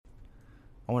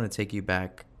I want to take you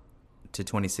back to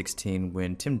 2016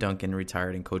 when Tim Duncan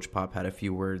retired and Coach Pop had a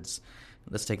few words.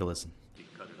 Let's take a listen.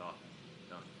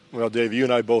 Well, Dave, you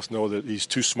and I both know that he's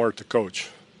too smart to coach.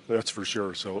 That's for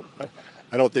sure. So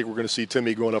I don't think we're going to see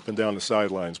Timmy going up and down the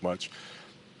sidelines much.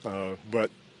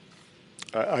 But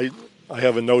I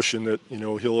have a notion that,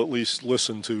 he'll at least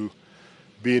listen to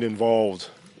being involved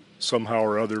somehow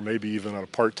or other, maybe even on a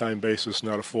part-time basis,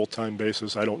 not a full-time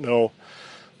basis. I don't know.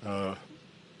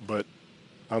 But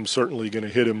I'm certainly going to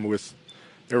hit him with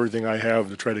everything I have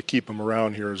to try to keep him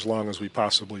around here as long as we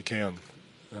possibly can,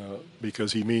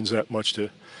 because he means that much to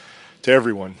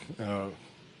everyone,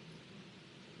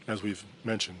 as we've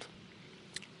mentioned.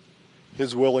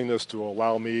 His willingness to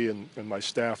allow me and my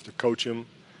staff to coach him,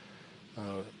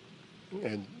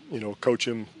 and coach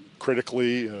him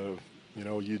critically.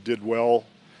 You did well,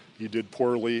 you did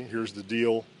poorly, here's the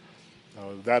deal.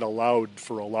 That allowed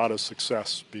for a lot of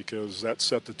success because that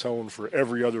set the tone for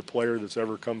every other player that's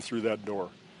ever come through that door.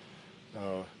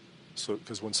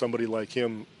 Because when somebody like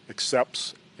him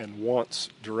accepts and wants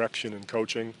direction and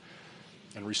coaching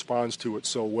and responds to it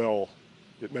so well,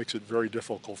 it makes it very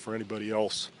difficult for anybody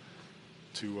else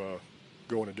to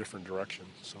go in a different direction.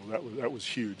 So that was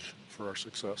huge for our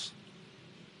success.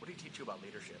 What did he teach you about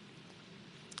leadership?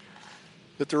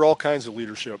 That there are all kinds of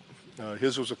leadership.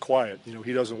 His was a quiet.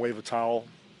 He doesn't wave a towel.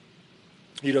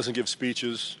 He doesn't give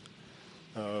speeches.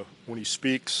 When he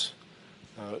speaks,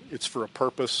 it's for a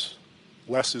purpose.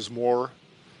 Less is more,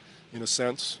 in a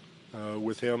sense,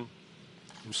 with him.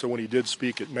 And so when he did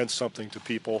speak, it meant something to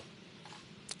people.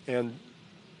 And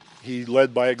he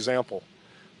led by example.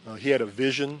 He had a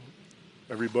vision.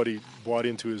 Everybody bought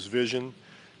into his vision.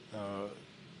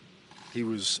 He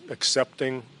was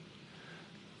accepting.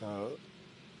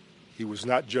 He was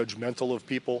not judgmental of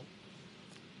people.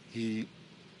 He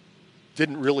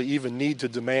didn't really even need to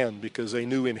demand because they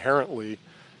knew inherently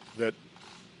that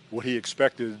what he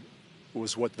expected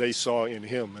was what they saw in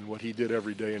him and what he did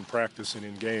every day in practice and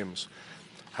in games.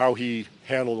 How he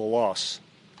handled a loss.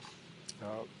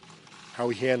 How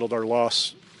he handled our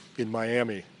loss in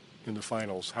Miami in the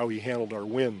finals. How he handled our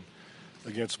win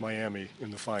against Miami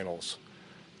in the finals.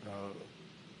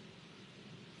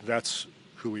 That's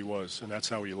who he was, and that's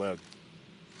how he led.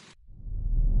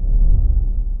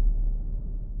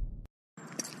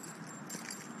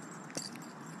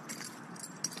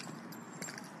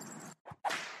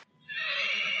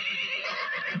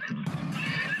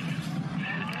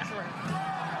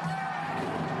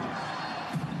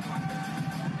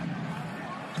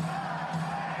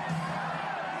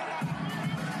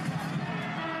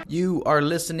 You are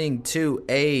listening to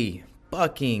a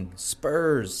Bucking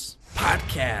Spurs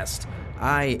podcast.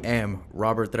 I am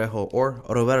Robert Trejo, or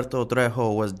Roberto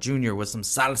Trejo was Jr. with some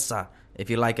salsa, if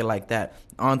you like it like that.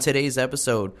 On today's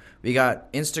episode, we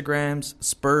got Instagram's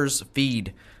Spurs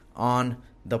feed on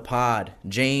the pod.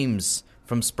 James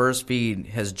from Spurs feed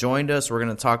has joined us. We're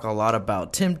going to talk a lot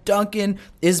about Tim Duncan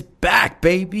is back,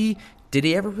 baby. Did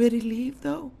he ever really leave,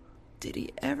 though?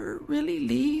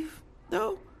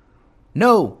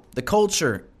 No, the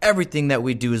culture, everything that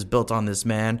we do is built on this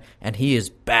man, and he is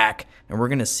back, and we're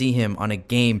going to see him on a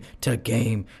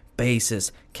game-to-game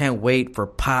basis. Can't wait for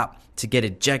Pop to get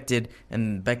ejected,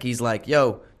 and Becky's like,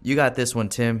 yo, you got this one,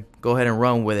 Tim. Go ahead and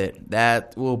run with it.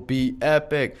 That will be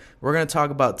epic. We're going to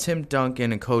talk about Tim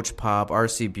Duncan and Coach Pop,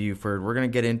 R.C. Buford. We're going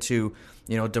to get into,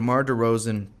 DeMar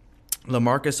DeRozan,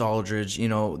 LaMarcus Aldridge,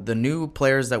 the new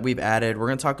players that we've added. We're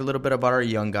going to talk a little bit about our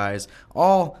young guys,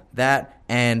 all that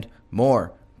and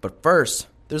more. But first,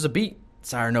 there's a beat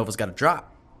Siren Nova's got to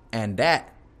drop, and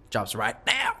that drops right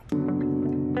now.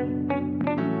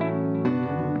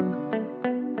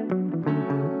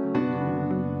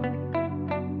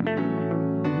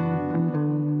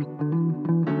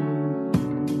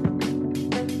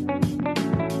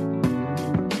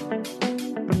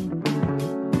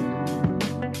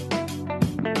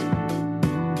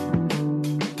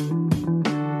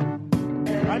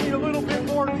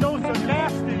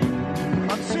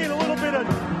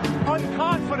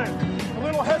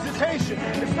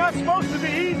 It's not supposed to be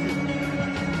easy.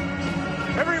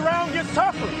 Every round gets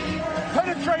tougher.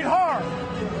 Penetrate hard.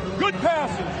 Good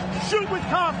passes. Shoot with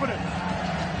confidence.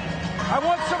 I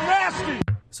want some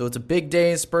nasty. So it's a big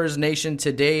day in Spurs Nation.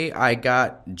 Today I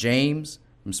got James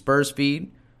from Spurs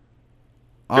Feed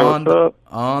on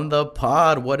the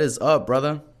pod. What is up,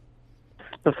 brother?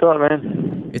 What's up,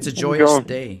 man? It's a joyous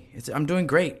day. I'm doing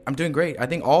great. I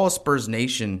think all Spurs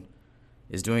Nation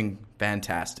is doing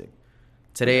fantastic.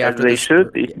 Today, as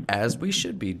we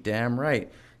should be, damn right.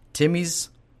 Timmy's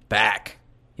back.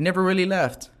 He never really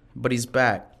left, but he's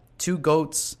back. Two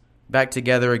GOATs back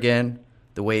together again,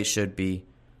 the way it should be.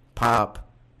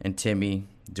 Pop and Timmy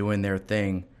doing their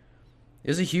thing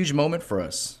is a huge moment for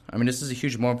us. I mean, this is a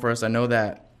huge moment for us. I know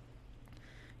that,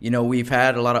 we've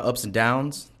had a lot of ups and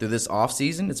downs through this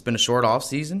offseason. It's been a short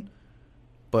offseason,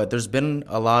 but there's been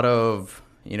a lot of,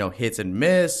 hits and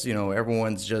miss.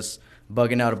 Everyone's just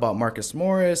bugging out about Marcus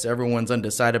Morris. Everyone's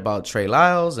undecided about Trey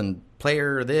Lyles and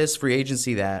player this, free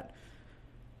agency that.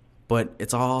 But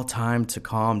it's all time to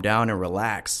calm down and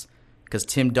relax because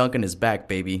Tim Duncan is back,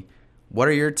 baby. What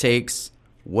are your takes?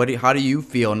 How do you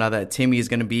feel now that Timmy is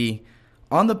going to be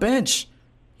on the bench?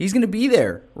 He's going to be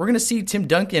there. We're going to see Tim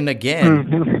Duncan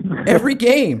again every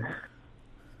game.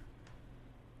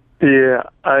 Yeah,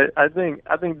 I think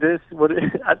I think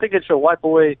it should wipe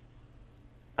away,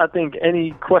 I think,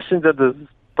 any questions that the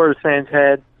Spurs fans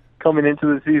had coming into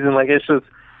the season. Like, it's just,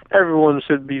 everyone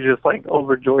should be just like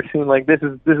overjoyed. Like, this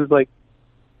is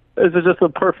just a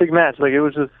perfect match. Like, it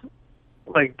was just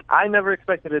like, I never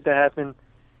expected it to happen.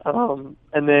 And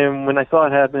then when I saw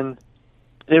it happen,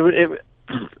 I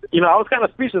was kind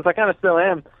of speechless. I kind of still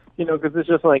am, because it's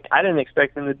just like, I didn't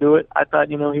expect him to do it. I thought,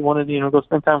 he wanted to, go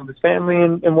spend time with his family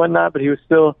and whatnot, but he was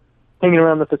still hanging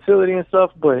around the facility and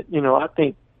stuff. But, I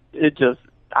think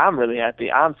I'm really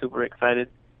happy. I'm super excited.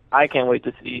 I can't wait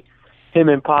to see him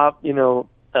and Pop,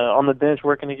 on the bench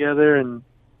working together, and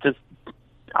just,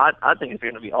 I think it's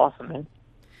going to be awesome, man.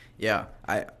 Yeah,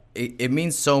 it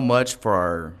means so much for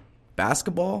our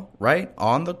basketball, right?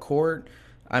 On the court.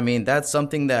 I mean, that's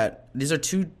something that these are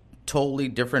two totally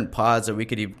different pods that we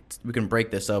can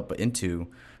break this up into,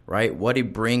 right? What he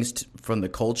brings from the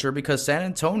culture, because San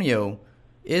Antonio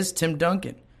is Tim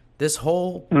Duncan. This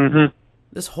whole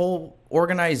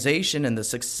organization and the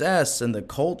success and the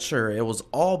culture, it was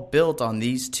all built on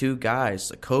these two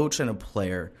guys, a coach and a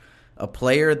player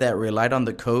that relied on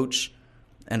the coach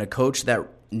and a coach that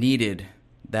needed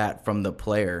that from the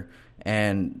player.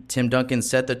 And Tim Duncan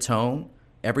set the tone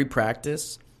every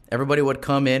practice. Everybody would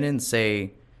come in and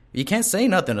say, you can't say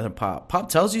nothing to Pop. Pop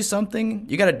tells you something,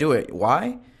 you got to do it.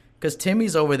 Why? Because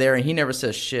Timmy's over there and he never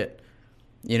says shit,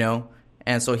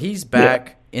 And so he's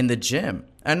back in the gym.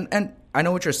 And I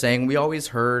know what you're saying. We always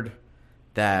heard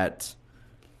that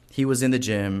he was in the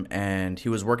gym and he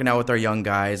was working out with our young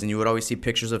guys, and you would always see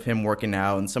pictures of him working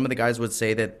out. And some of the guys would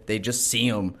say that they just see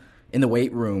him in the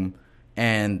weight room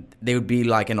and they would be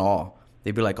like in awe.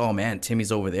 They'd be like, oh man,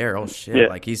 Timmy's over there. Oh shit. Yeah.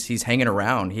 Like he's hanging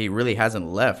around. He really hasn't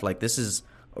left. Like this is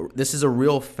a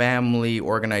real family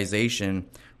organization.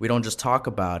 We don't just talk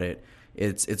about it.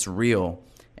 It's real.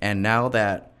 And now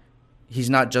that he's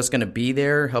not just going to be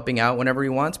there helping out whenever he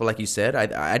wants, but like you said,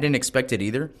 I didn't expect it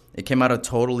either. It came out of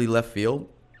totally left field.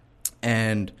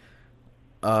 And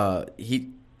now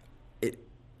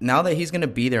that he's going to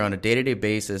be there on a day-to-day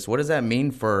basis, what does that mean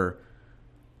for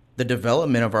the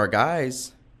development of our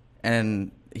guys? And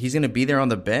he's going to be there on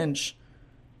the bench,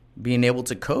 being able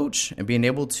to coach and being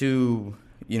able to,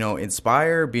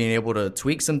 inspire, being able to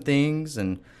tweak some things.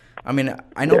 And I mean,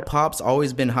 I know Pop's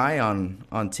always been high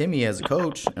on Timmy as a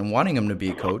coach and wanting him to be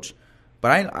a coach.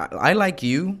 But I like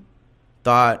you,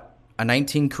 thought a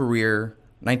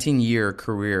 19-year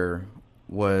career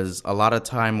was a lot of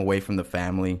time away from the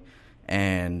family,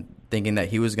 and thinking that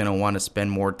he was going to want to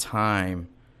spend more time,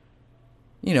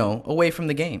 away from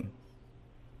the game.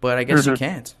 But I guess you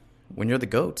can't when you're the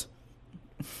GOAT.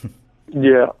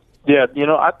 Yeah.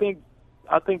 I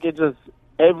think it just,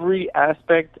 every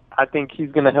aspect, I think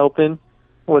he's going to help in,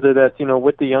 whether that's,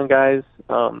 with the young guys,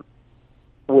 I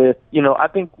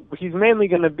think he's mainly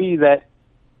going to be that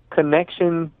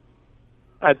connection,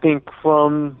 I think,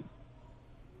 to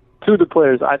the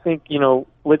players. I think,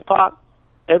 with Pop,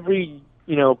 every,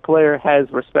 player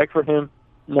has respect for him,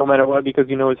 no matter what, because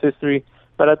his history.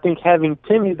 But I think having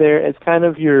Timmy there as kind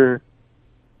of your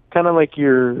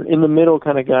in the middle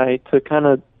kind of guy to kind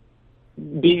of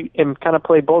be and kind of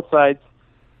play both sides,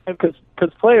 because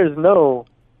players know,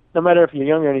 no matter if you're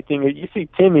young or anything, you see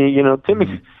Timmy,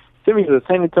 Timmy's a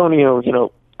San Antonio,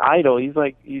 idol. He's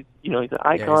an icon. Yeah, he's an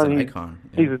icon.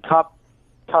 Yeah. He's a top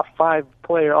 5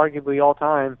 player, arguably all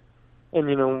time. And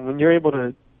when you're able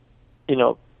to,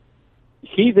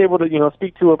 he's able to,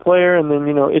 speak to a player, and then,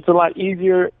 it's a lot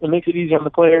easier. It makes it easier on the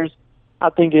players. I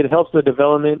think it helps the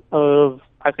development of,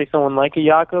 I think, someone like a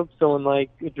Jakob, someone like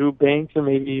Drew Banks, or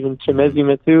maybe even Chimezie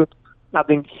Metu. I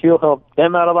think he'll help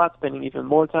them out a lot, spending even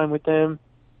more time with them.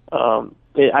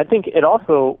 I think it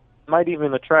also might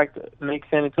even make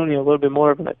San Antonio a little bit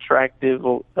more of an attractive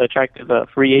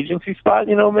free agency spot,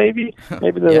 maybe.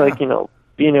 Maybe they're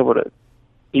being able to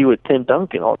be with Tim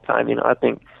Duncan all the time, I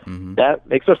think that,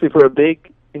 especially for a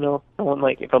big, someone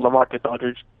like if a LaMarcus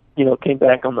Aldridge, came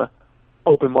back on the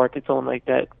open market, someone like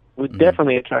that would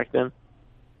definitely attract them.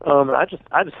 I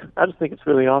just think it's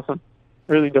really awesome,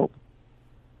 really dope.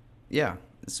 Yeah.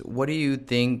 So what do you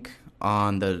think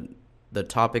on the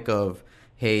topic of,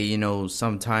 hey,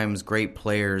 sometimes great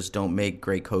players don't make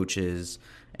great coaches,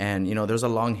 and there's a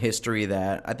long history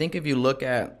that I think if you look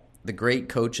at the great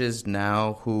coaches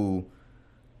now who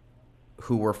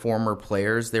were former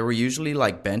players, they were usually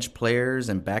like bench players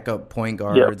and backup point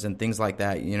guards and things like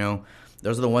that.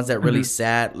 Those are the ones that really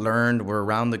sat, learned, were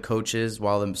around the coaches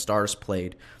while the stars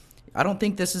played. I don't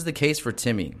think this is the case for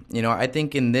Timmy. I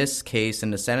think in this case, in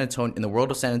the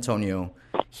world of San Antonio,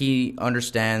 he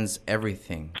understands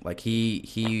everything. Like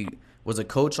he was a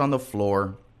coach on the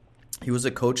floor, he was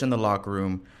a coach in the locker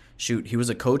room. Shoot, he was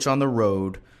a coach on the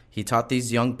road. He taught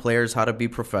these young players how to be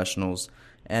professionals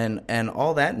and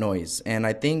all that noise. And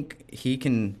I think he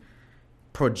can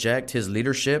project his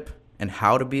leadership and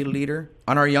how to be a leader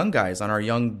on our young guys, on our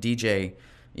young DJ.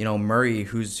 Murray,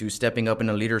 who's stepping up in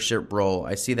a leadership role.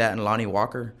 I see that in Lonnie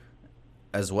Walker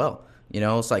as well.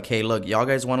 It's like, hey, look, y'all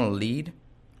guys want to lead?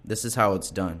 This is how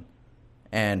it's done.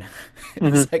 And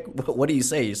it's like, what do you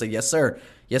say? You say, yes, sir.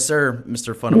 Yes, sir,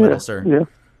 Mr. Fundamental, sir. Yeah.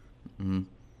 Mm-hmm.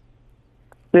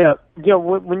 Yeah.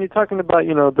 When you're talking about,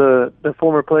 the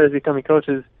former players becoming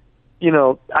coaches,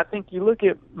 I think you look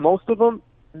at most of them,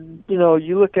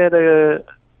 you look at they're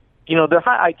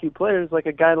high IQ players, like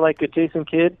a guy like a Jason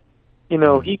Kidd.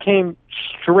 He came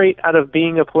straight out of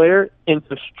being a player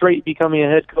into straight becoming a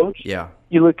head coach. Yeah.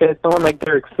 You look at someone like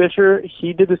Derek Fisher,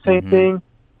 he did the same thing.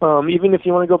 Even if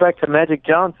you want to go back to Magic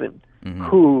Johnson,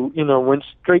 who, went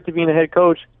straight to being a head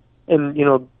coach and,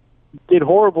 did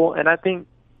horrible. And I think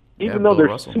even though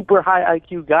they're super high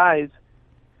IQ guys,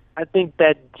 I think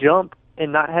that jump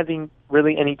and not having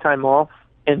really any time off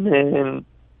and then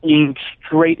being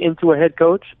straight into a head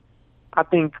coach, I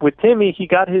think with Timmy, he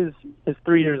got his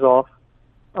 3 years off.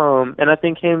 And I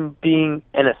think him being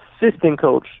an assistant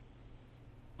coach,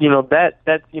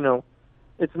 that's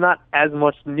it's not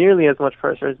nearly as much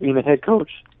pressure as being a head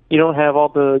coach. You don't have all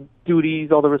the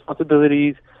duties, all the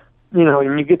responsibilities,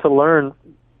 and you get to learn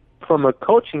from a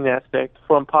coaching aspect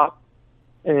from Pop.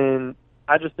 And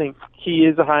I just think he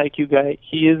is a high IQ guy.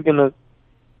 He is going to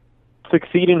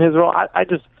succeed in his role.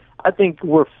 I think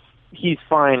he's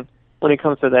fine when it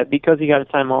comes to that because he got a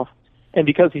time off and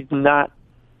because he's not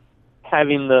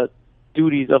having the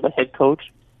duties of a head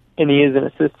coach and he is an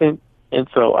assistant. And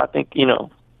so I think,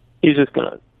 he's just going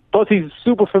to, plus he's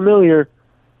super familiar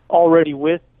already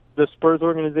with the Spurs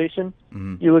organization.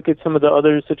 You look at some of the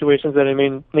other situations that I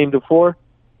named before,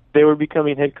 they were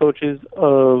becoming head coaches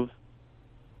of,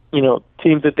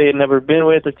 teams that they had never been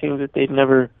with or teams that they'd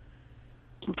never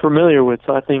familiar with.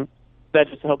 So I think that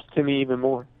just helps Timmy even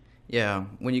more. Yeah,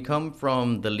 when you come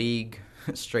from the league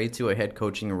straight to a head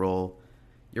coaching role,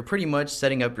 you're pretty much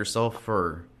setting up yourself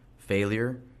for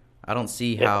failure. I don't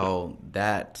see how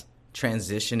that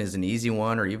transition is an easy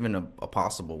one or even a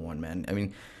possible one, man. I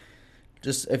mean,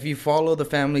 just if you follow the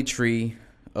family tree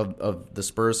of the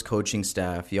Spurs coaching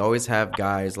staff, you always have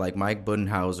guys like Mike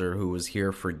Budenhauser, who was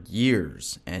here for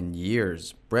years and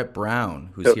years. Brett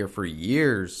Brown, who's here for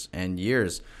years and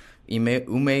years. Ime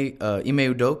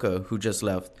Udoka, who just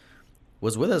left,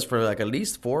 was with us for like at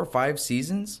least 4 or 5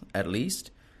 seasons, at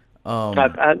least. I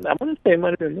want to say it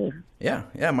might have been more. Yeah,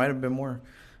 it might have been more.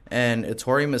 And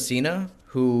Ettore Messina,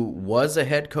 who was a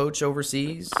head coach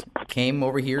overseas, came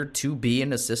over here to be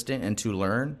an assistant and to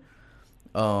learn.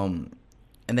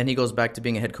 And then he goes back to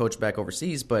being a head coach back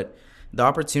overseas. But the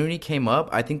opportunity came up.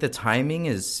 I think the timing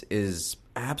is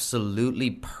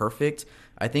absolutely perfect.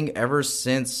 I think ever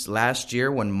since last year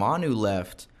when Manu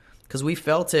left, because we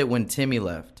felt it when Timmy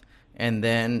left,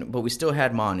 but we still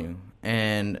had Manu.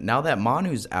 And now that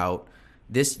Manu's out,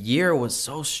 this year was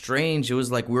so strange. It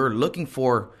was like we were looking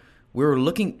for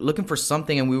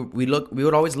something, and we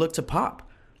would always look to Pop,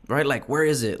 right? Like, where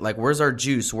is it? Like, where's our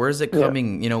juice? Where is it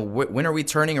coming? When are we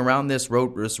turning around this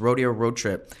rodeo road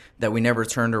trip that we never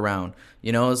turned around?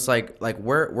 It's like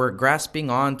we're grasping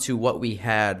on to what we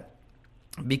had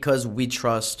because we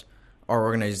trust our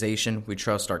organization, we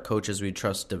trust our coaches, we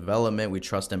trust development, we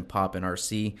trust in Pop and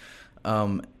RC,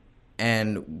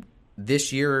 and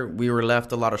this year we were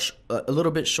left a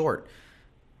little bit short.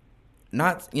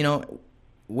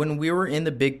 When we were in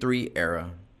the Big Three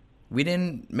era, we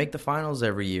didn't make the finals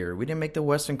every year. We didn't make the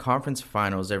Western Conference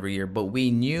finals every year, but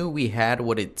we knew we had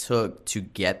what it took to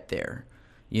get there,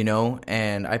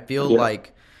 And I feel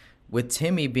like with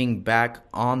Timmy being back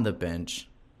on the bench,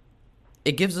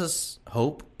 it gives us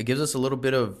hope. It gives us a little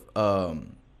bit of,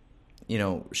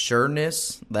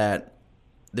 sureness that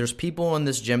there's people in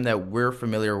this gym that we're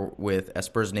familiar with as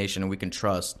Spurs Nation and we can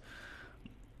trust,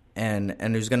 and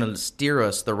who's going to steer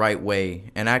us the right way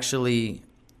and actually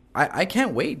I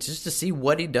can't wait just to see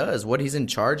what he does, what he's in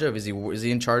charge of. Is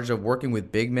he in charge of working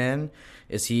with big men?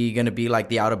 Is he going to be like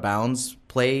the out of bounds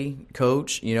play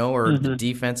coach, or the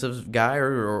defensive guy,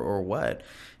 or what?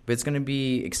 But it's going to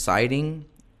be exciting.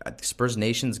 Spurs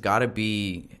Nation's got to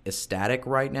be ecstatic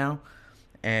right now,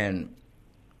 and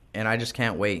I just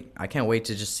can't wait. I can't wait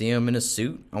to just see him in a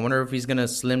suit. I wonder if he's going to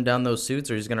slim down those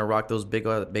suits or he's going to rock those big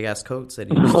ass coats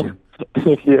that he used to.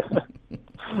 Yeah.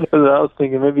 I was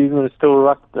thinking maybe he's going to still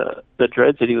rock the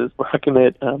dreads that he was rocking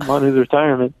at Manu's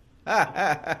retirement.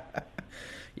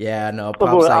 Yeah, no.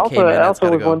 Pop's like, hey, man, I also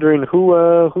was go. wondering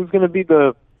who's going to be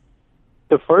the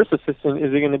first assistant.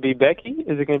 Is it going to be Becky?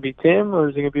 Is it going to be Tim? Or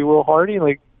is it going to be Will Hardy?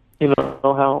 Like,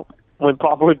 how when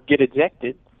Pop would get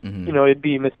ejected, it'd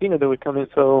be Messina that would come in.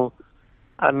 So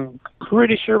I'm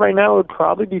pretty sure right now it would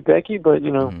probably be Becky, but,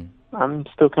 I'm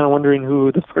still kind of wondering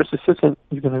who the first assistant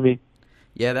is going to be.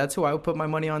 Yeah, that's who I would put my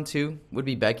money on too, would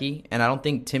be Becky. And I don't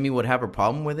think Timmy would have a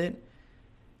problem with it.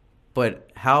 But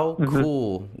how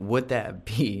cool would that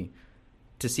be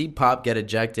to see Pop get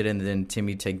ejected and then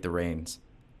Timmy take the reins?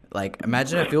 Like,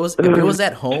 imagine if it was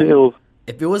at home. Chills.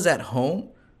 If it was at home,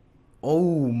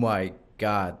 oh my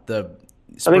God. The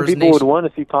Spurs I think people Nation would want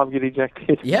to see Pop get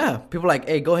ejected. Yeah, people are like,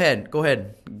 hey, go ahead.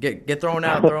 Get thrown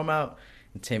out, throw him out.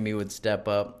 And Timmy would step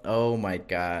up. Oh my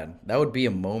God. That would be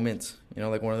a moment,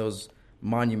 like one of those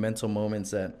monumental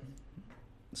moments that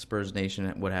Spurs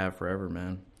Nation would have forever,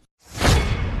 man.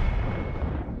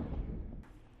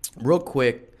 Real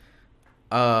quick,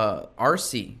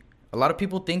 RC. A lot of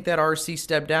people think that RC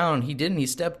stepped down. He didn't. He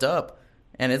stepped up.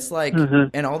 And it's like,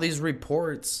 and all these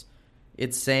reports,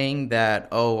 it's saying that,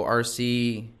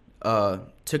 RC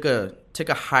took a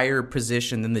higher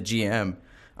position than the GM.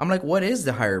 I'm like, what is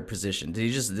the higher position?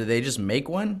 Did they just make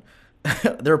one?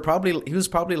 He was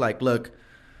probably like, look,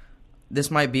 this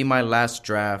might be my last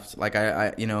draft. Like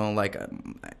the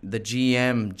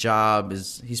GM job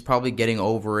he's probably getting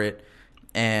over it.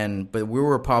 But we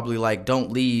were probably like,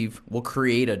 don't leave. We'll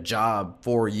create a job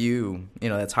for you,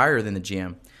 that's higher than the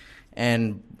GM.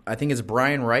 And I think it's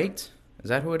Brian Wright. Is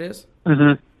that who it is?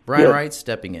 Mm-hmm. Brian Wright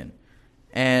stepping in.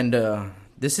 And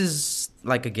this is,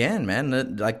 like, again,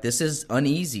 man, like, this is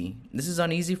uneasy. This is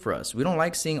uneasy for us. We don't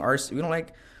like seeing RC.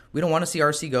 We don't want to see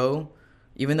RC go,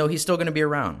 even though he's still going to be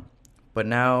around. But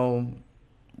now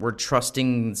we're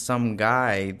trusting some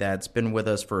guy that's been with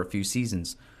us for a few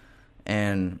seasons.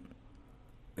 And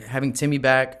having Timmy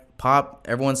back, Pop,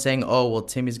 everyone's saying, oh, well,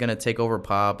 Timmy's going to take over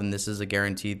Pop, and this is a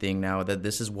guaranteed thing now, that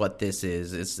this is what this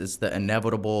is. It's the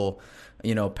inevitable,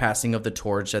 passing of the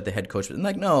torch that the head coach. And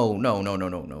like, no.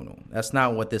 That's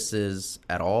not what this is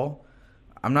at all.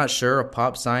 I'm not sure if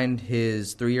Pop signed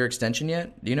his 3-year extension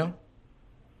yet. Do you know?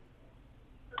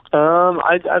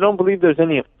 I don't believe there's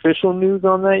any official news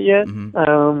on that yet.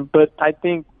 Mm-hmm. But I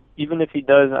think even if he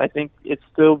does, I think it's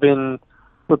still been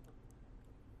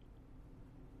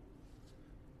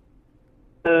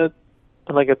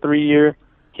like a 3-year.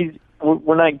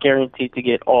 We're not guaranteed to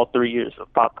get all 3 years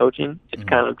of Pop coaching. It's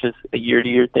kind of just a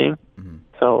year-to-year thing. Mm-hmm.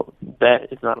 So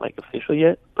that is not like official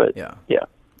yet. But yeah.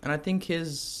 And I think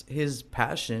his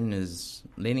passion is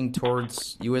leaning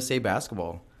towards USA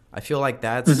basketball. I feel like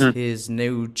that's his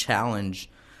new challenge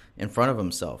in front of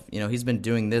himself. He's been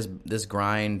doing this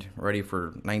grind already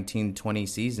for 19, 20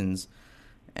 seasons,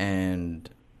 and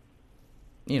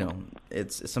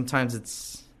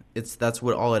sometimes that's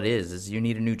what all it is you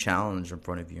need a new challenge in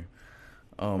front of you.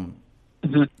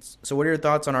 So what are your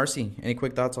thoughts on RC? Any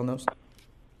quick thoughts on those?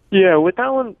 Yeah, with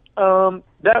that one,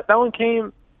 that one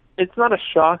came. It's not a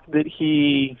shock that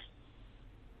he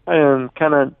kind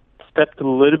of stepped a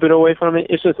little bit away from it.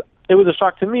 It's just, it was a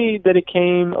shock to me that it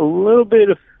came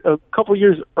a couple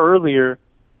years earlier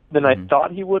than I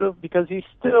thought he would have, because he's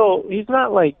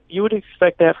not like, you would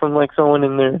expect that from like someone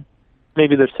in their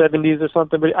 70s or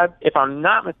something. But if I'm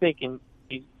not mistaken,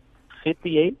 he's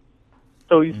 58.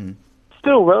 So he's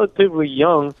still relatively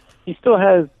young. He still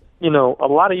has, a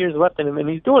lot of years left in him, and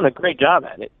he's doing a great job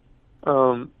at it.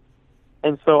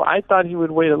 And so I thought he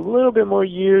would wait a little bit more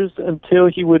years until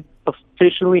he would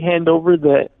officially hand over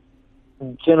the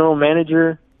general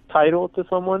manager title to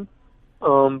someone.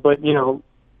 But,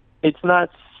 it's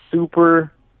not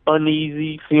super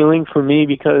uneasy feeling for me,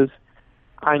 because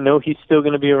I know he's still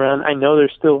going to be around. I know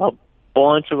there's still a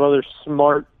bunch of other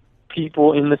smart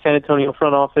people in the San Antonio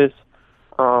front office,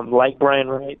 like Brian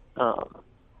Wright.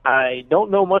 I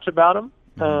don't know much about him.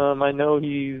 I know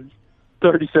he's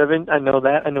 37. I know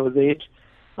that. I know his age.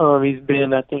 He's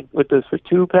been, I think, with us for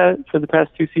the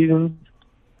past 2 seasons.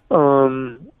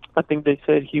 I think they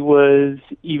said they were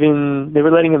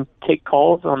letting him take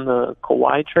calls on the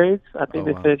Kawhi trades. I think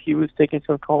they said he was taking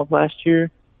some calls last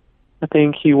year. I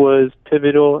think he was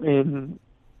pivotal in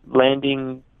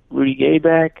landing Rudy Gay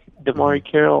back, DeMarre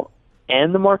Carroll,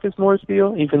 and the Marcus Morris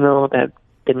deal, even though that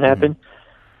didn't happen.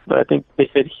 But I think they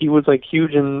said he was like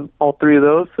huge in all three of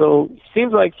those. So it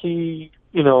seems like he,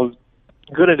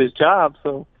 good at his job.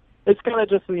 So it's kind of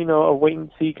just, a wait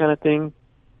and see kind of thing.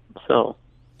 So,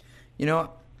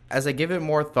 as I give it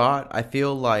more thought, I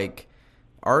feel like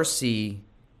RC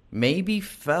maybe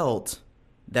felt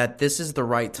that this is the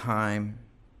right time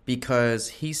because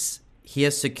he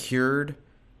has secured,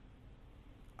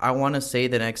 I want to say,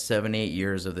 the next 7-8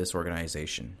 years of this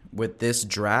organization. With this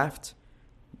draft,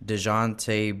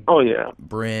 DeJounte,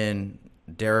 Bryn,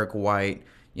 Derek White,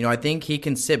 I think he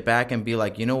can sit back and be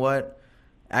like, you know what?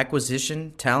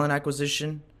 Talent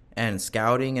acquisition and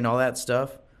scouting and all that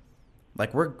stuff,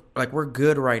 we're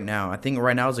good right now. I think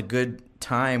right now is a good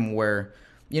time where,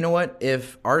 you know what?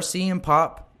 If RC and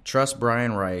Pop trust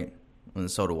Brian Wright, and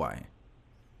so do I.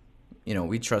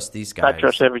 We trust these guys. I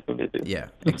trust everything they do. Yeah,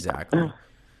 exactly.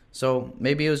 So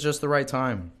maybe it was just the right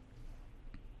time.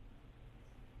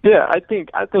 Yeah, I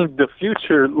think the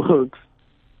future looks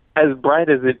as bright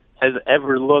as it has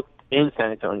ever looked in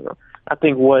San Antonio. I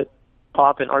think what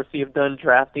Pop and RC have done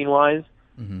drafting wise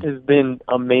has been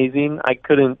amazing. I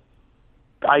couldn't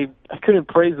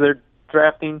praise their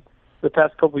drafting the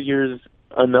past couple of years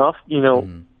enough.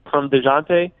 From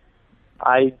DeJounte,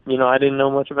 I didn't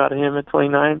know much about him at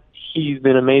 29. He's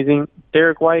been amazing.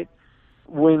 Derek White,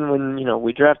 when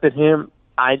we drafted him,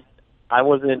 I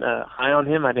wasn't high on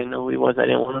him. I didn't know who he was. I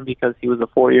didn't want him because he was a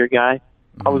 4-year guy.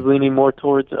 I was leaning more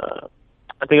towards.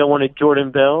 I think I wanted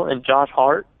Jordan Bell and Josh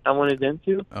Hart. I wanted them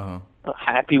to.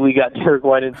 Happy we got Derek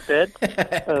White instead.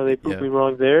 They proved me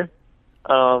wrong there.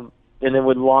 And then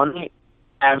with Lonnie,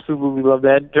 absolutely love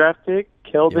that draft pick.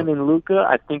 Keldon and Luka,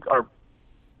 I think, are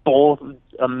both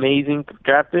amazing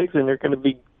draft picks, and they're going to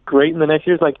be great in the next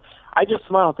years. I just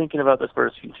smile thinking about the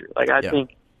Spurs' future. I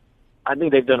think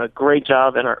they've done a great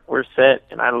job, and we're set,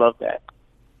 and I love that.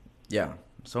 Yeah,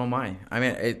 so am I. I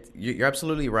mean, you're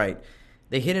absolutely right.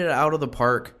 They hit it out of the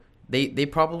park. They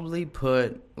probably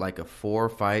put a 4 or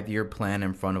 5 year plan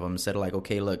in front of them and said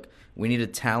okay, look, we need to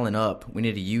talent up, we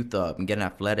need to youth up and get an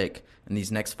athletic in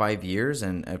these next 5 years.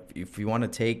 And if you want to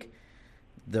take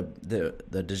the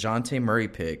DeJounte Murray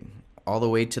pick all the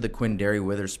way to the Quindary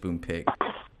Witherspoon pick,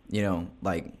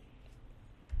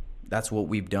 that's what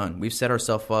we've done. We've set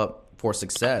ourselves up for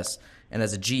success. And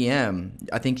as a GM,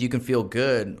 I think you can feel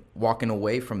good walking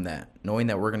away from that, knowing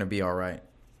that we're going to be all right.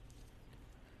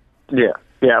 Yeah.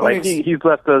 He's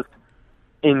left us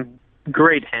in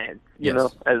great hands, you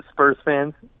know, as Spurs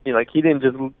fans. He didn't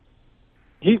just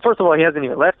first of all, he hasn't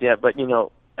even left yet, but,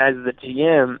 as the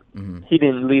GM, he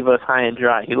didn't leave us high and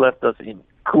dry. He left us in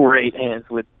great hands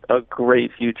with a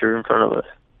great future in front of us.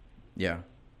 Yeah.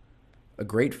 A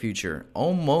great future.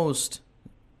 I'm almost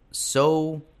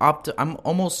so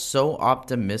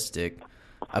optimistic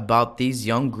about these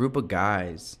young group of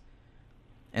guys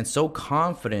and so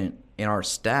confident in our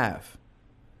staff,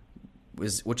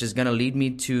 which is going to lead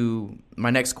me to my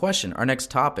next question, our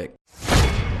next topic.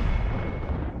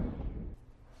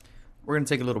 We're going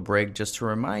to take a little break just to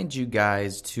remind you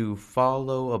guys to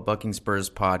follow a Bucking Spurs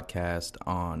podcast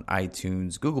on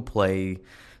iTunes, Google Play,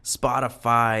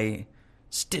 Spotify,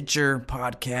 Stitcher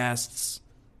Podcasts,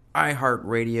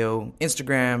 iHeartRadio,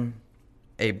 Instagram,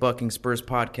 a Bucking Spurs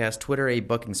podcast, Twitter, a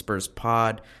Bucking Spurs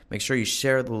pod. Make sure you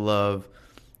share the love.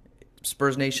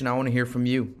 Spurs Nation, I want to hear from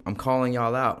you. I'm calling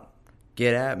y'all out.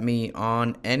 Get at me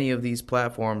on any of these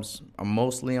platforms. I'm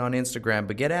mostly on Instagram,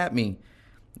 but get at me.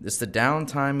 It's the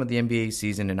downtime of the NBA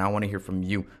season, and I want to hear from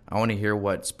you. I want to hear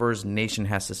what Spurs Nation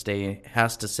has to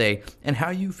say and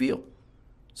how you feel.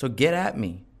 So get at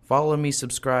me. Follow me,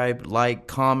 subscribe, like,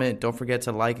 comment. Don't forget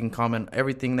to like and comment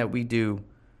everything that we do.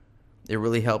 It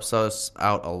really helps us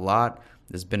out a lot.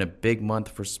 It's been a big month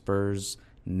for Spurs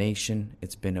Nation.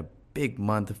 It's been a big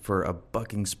month for a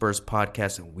Bucking Spurs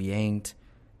podcast, and we ain't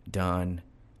done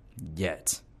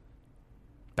yet.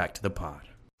 Back to the pod.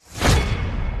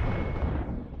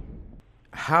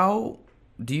 How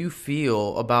do you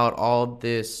feel about all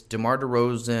this DeMar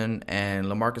DeRozan and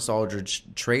LaMarcus Aldridge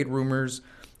trade rumors,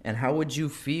 and how would you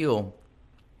feel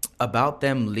about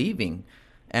them leaving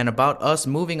and about us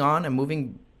moving on and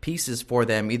moving pieces for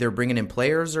them, either bringing in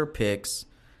players or picks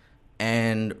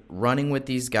and running with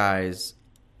these guys?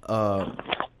 What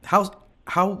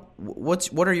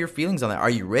are your feelings on that? Are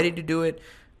you ready to do it?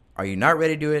 Are you not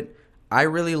ready to do it? I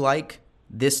really like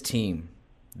this team.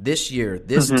 This year,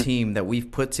 this team that we've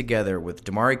put together with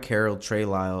DeMarre Carroll, Trey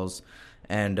Lyles,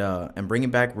 and bringing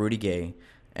back Rudy Gay,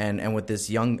 and with this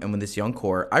young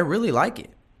core, I really like it.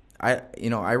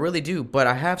 I really do. But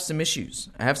I have some issues.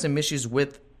 I have some issues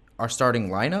with our starting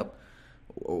lineup.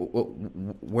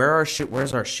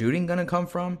 Where's our shooting gonna come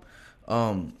from?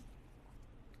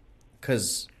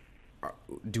 Because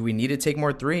do we need to take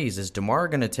more threes? Is DeMar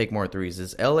gonna take more threes?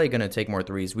 Is LA gonna take more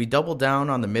threes? We doubled down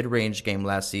on the mid-range game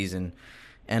last season,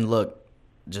 and look,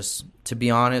 just to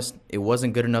be honest, it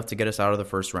wasn't good enough to get us out of the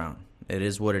first round. It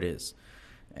is what it is,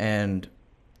 and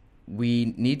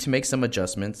we need to make some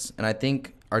adjustments. And I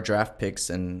think our draft picks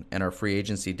and our free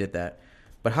agency did that.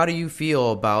 But how do you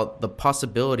feel about the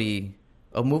possibility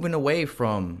of moving away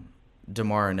from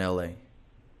DeMar in LA?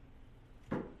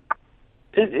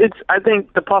 I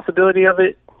think the possibility of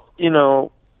it,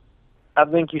 I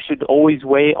think you should always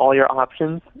weigh all your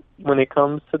options when it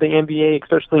comes to the NBA,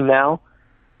 especially now.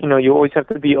 You always have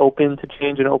to be open to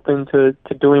change and open to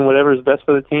doing whatever is best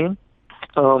for the team.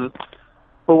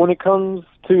 But when it comes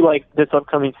to like this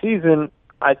upcoming season,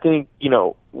 I think,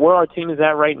 where our team is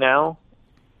at right now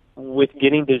with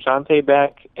getting DeJounte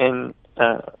back and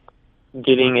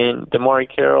getting in DeMar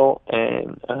Carroll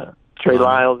and Trey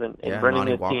Lyles and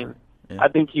running this team, I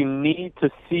think you need to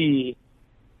see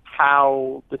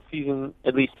how the season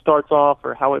at least starts off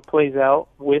or how it plays out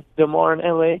with DeMar in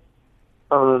LA.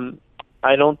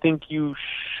 I don't think you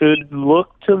should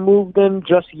look to move them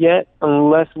just yet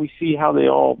unless we see how they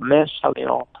all mesh, how they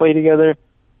all play together.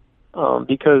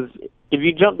 Because if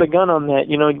you jump the gun on that,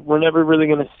 we're never really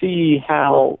going to see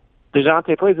how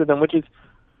DeJounte plays with them, which is,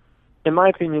 in my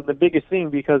opinion, the biggest thing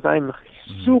because I'm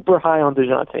super high on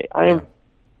DeJounte.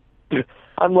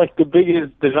 I'm like the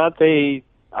biggest DeJounte.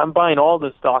 I'm buying all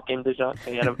the stock in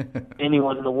DeJounte out of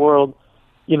anyone in the world.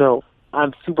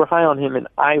 I'm super high on him, and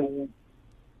I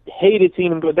hated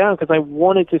seeing him go down because I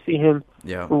wanted to see him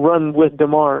run with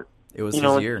DeMar. It was his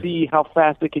year. And see how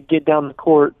fast they could get down the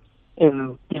court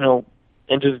and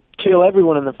and just kill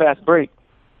everyone in the fast break.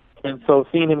 And so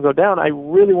seeing him go down, I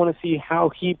really want to see how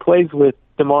he plays with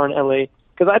DeMar in LA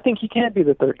because I think he can be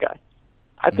the third guy.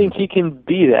 I think he can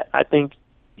be that. I think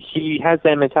he has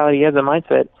that mentality, he has that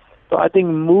mindset. So I think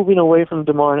moving away from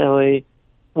DeMar in LA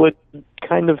would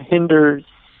kind of hinder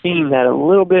seeing that a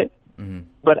little bit. Mm-hmm.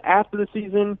 But after the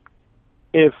season,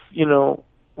 if,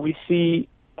 we see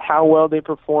how well they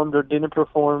performed or didn't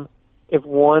perform, if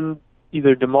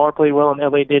either DeMar played well and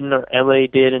LA didn't, or LA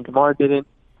did and DeMar didn't,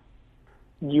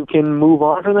 you can move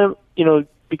on from them,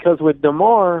 because with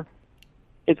DeMar,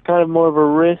 it's kind of more of a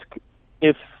risk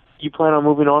if you plan on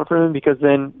moving on from him because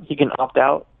then he can opt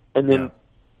out and then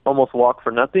almost walk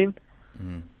for nothing.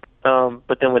 Mm-hmm.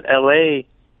 But then with LA,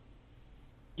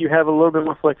 you have a little bit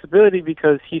more flexibility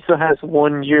because he still has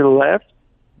 1 year left,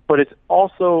 but it's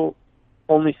also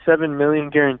only $7 million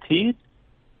guaranteed.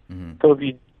 Mm-hmm. So if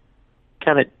you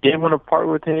kind of did want to part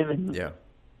with him, and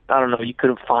I don't know, you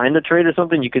could find a trade or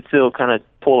something, you could still kind of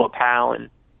pull a Powell and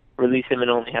release him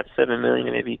and only have $7 million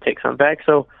and maybe take some back.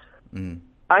 So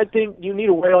I think you need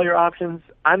to weigh all your options.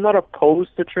 I'm not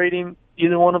opposed to trading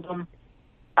either one of them.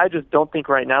 I just don't think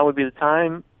right now would be the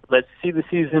time. Let's see the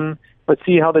season. Let's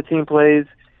see how the team plays.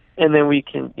 And then we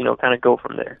can, kind of go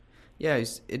from there. Yeah,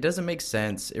 it doesn't make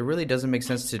sense. It really doesn't make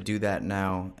sense to do that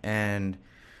now. And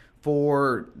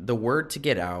for the word to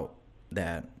get out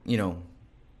that, the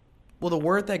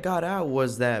word that got out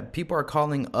was that people are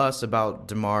calling us about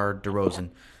DeMar DeRozan.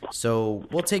 So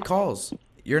we'll take calls.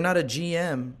 You're not a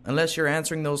GM unless you're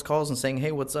answering those calls and saying,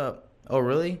 hey, what's up? Oh,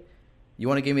 really? You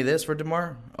want to give me this for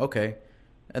DeMar? Okay.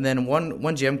 And then one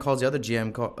GM calls the other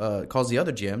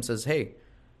GM, says, hey,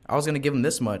 I was going to give him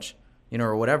this much,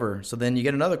 or whatever. So then you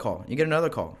get another call. You get another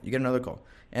call. You get another call.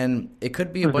 And it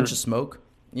could be a bunch of smoke,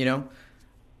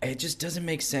 It just doesn't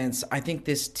make sense. I think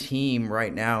this team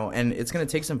right now, and it's going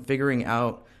to take some figuring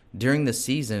out during the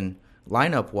season,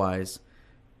 lineup-wise,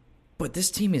 but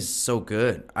this team is so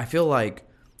good. I feel like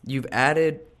you've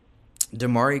added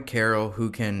DeMar Carroll who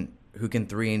can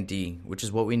 3 and D, which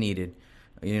is what we needed.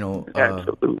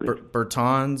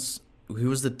 Bertans, who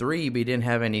was the 3, but he didn't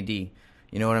have any D.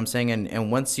 You know what I'm saying? And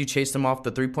once you chased him off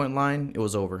the 3-point line, it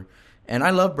was over. And I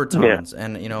love Bertans,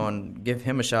 and give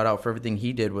him a shout out for everything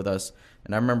he did with us.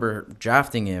 And I remember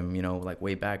drafting him,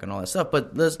 way back and all that stuff.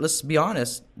 But let's be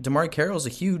honest, DeMar Carroll's a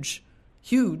huge,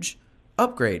 huge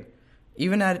upgrade,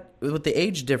 even with the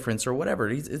age difference or whatever.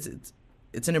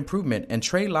 It's an improvement. And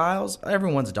Trey Lyles,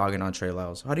 everyone's dogging on Trey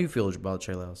Lyles. How do you feel about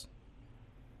Trey Lyles?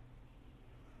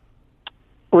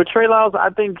 With Trey Lyles,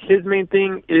 I think his main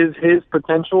thing is his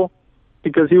potential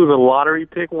because he was a lottery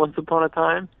pick once upon a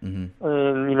time. Mm-hmm.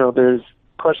 And, there's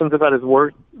questions about his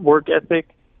work ethic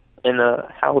and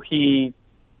how he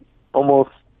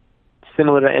almost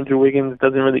similar to Andrew Wiggins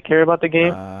doesn't really care about the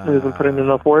game. He doesn't put in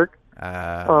enough work.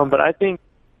 But I think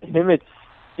him, it's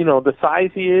the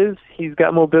size he is, he's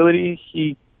got mobility.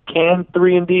 He can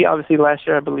 3-and-D. Obviously, last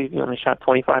year I believe he only shot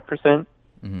 25%.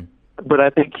 Mm-hmm. But I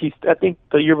think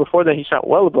the year before that he shot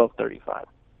well above 35.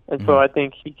 And so I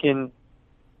think he can.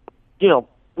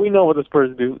 We know what the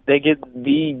Spurs do.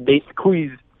 They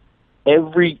squeeze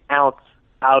every ounce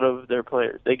out of their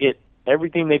players. They get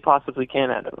everything they possibly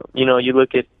can out of them. You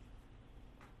look at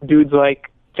dudes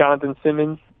like Jonathan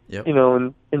Simmons, Yep.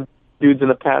 and dudes in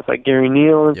the past like Gary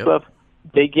Neal and Yep. stuff.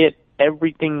 They get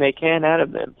everything they can out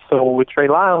of them. So with Trey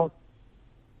Lyles,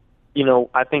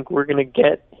 I think we're going to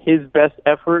get his best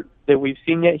effort that we've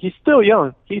seen yet. He's still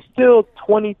young. He's still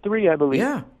 23, I believe.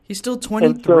 Yeah, he's still And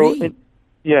 23.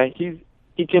 so,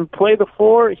 he can play the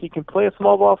 4. He can play a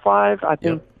small ball 5. I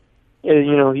think,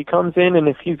 he comes in, and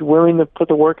if he's willing to put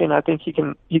the work in, I think he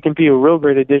can be a real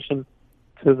great addition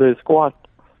to the squad.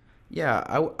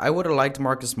 Yeah, I would have liked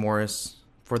Marcus Morris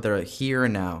for the here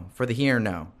and now.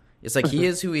 It's like he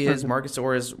is who he is. Marcus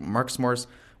Morris.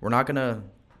 We're not gonna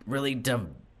really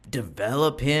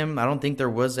develop him. I don't think there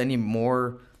was any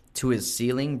more to his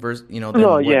ceiling versus than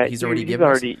what he's already given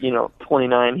us.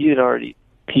 29. He had already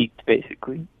peaked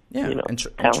basically. Yeah, and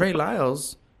Trey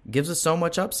Lyles gives us so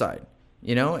much upside.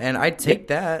 And I'd take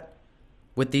that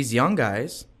with these young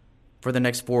guys for the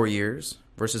next 4 years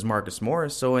versus Marcus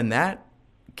Morris. So in that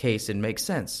case, it makes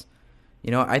sense.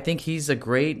 I think he's a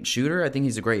great shooter. I think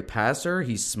he's a great passer.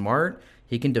 He's smart.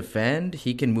 He can defend.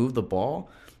 He can move the ball.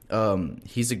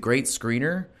 He's a great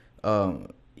screener.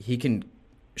 He can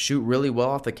shoot really well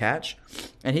off the catch,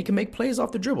 and he can make plays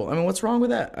off the dribble. I mean, what's wrong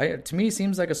with that? To me, he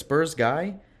seems like a Spurs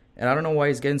guy, and I don't know why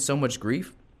he's getting so much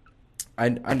grief.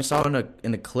 I saw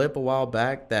in a clip a while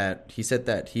back that he said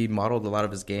that he modeled a lot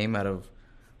of his game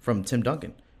from Tim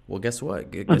Duncan. Well, guess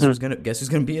what? Guess who's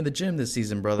gonna be in the gym this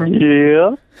season, brother?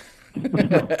 Yeah.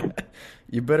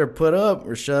 You better put up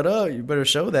or shut up. You better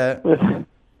show that.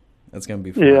 That's gonna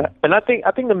be fun. Yeah, and I think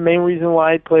the main reason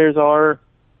why players are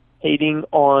hating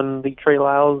on the Trey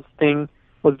Lyles thing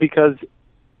was because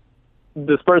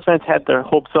the Spurs fans had their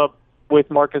hopes up with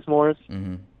Marcus Morris,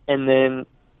 Mm-hmm. and then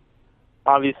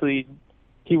obviously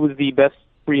he was the best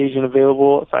free agent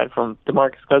available aside from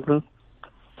DeMarcus Cousins.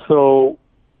 So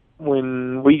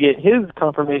when we get his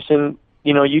confirmation,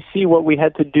 you see what we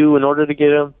had to do in order to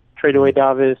get him. Trade away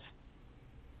Davis,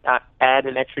 add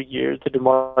an extra year to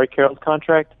DeMar Carroll's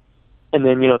contract, and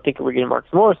then, think we're getting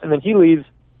Marcus Morris, and then he leaves,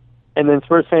 and then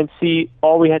Spurs fans see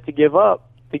all we had to give up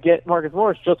to get Marcus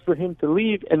Morris just for him to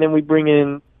leave, and then we bring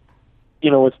in,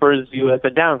 what Spurs view as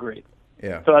a downgrade.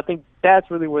 Yeah. So I think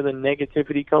that's really where the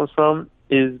negativity comes from,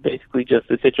 is basically just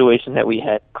the situation that we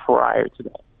had prior to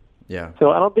that. Yeah.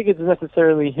 So I don't think it's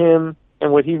necessarily him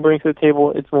and what he brings to the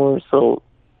table. It's more so,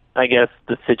 I guess,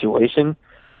 the situation.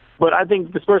 But I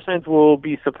think the Spurs fans will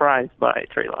be surprised by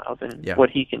Trey Lyles and what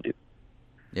he can do.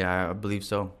 Yeah, I believe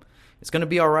so. It's going to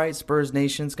be all right, Spurs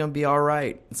Nation. It's going to be all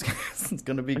right. It's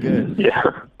going to be good.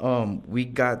 Yeah. We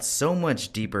got so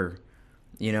much deeper,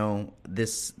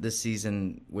 this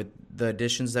season with the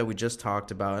additions that we just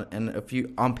talked about. And if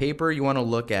you on paper you want to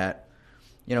look at,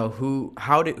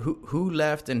 who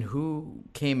left and who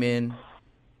came in,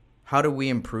 how do we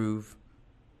improve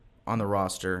on the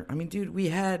roster? I mean, dude, we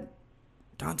had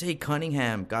Dante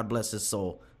Cunningham, God bless his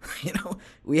soul.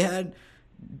 We had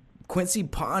Quincy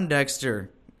Pondexter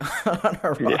on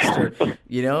our roster,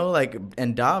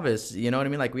 and Davis, you know what I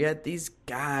mean? Like, we had these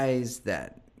guys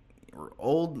that were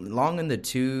old, long in the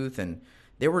tooth, and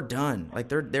they were done. Like,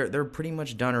 they're pretty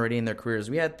much done already in their careers.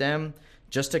 We had them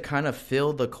just to kind of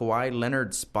fill the Kawhi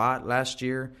Leonard spot last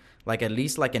year, like at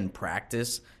least like in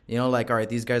practice, all right,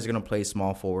 these guys are going to play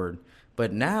small forward.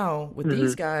 But now with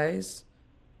these guys,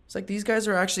 it's like these guys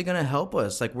are actually going to help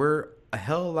us. Like, we're a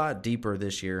hell of a lot deeper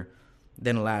this year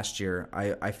than last year.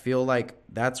 I feel like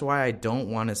that's why I don't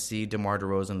want to see DeMar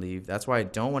DeRozan leave. That's why I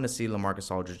don't want to see LaMarcus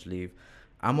Aldridge leave.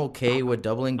 I'm okay with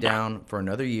doubling down for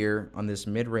another year on this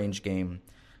mid-range game.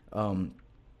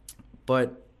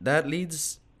 But that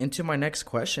leads into my next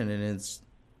question, and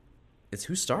it's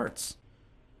who starts?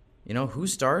 Who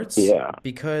starts? Yeah.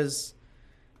 Because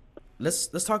let's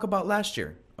talk about last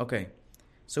year. Okay.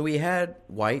 So we had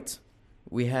White,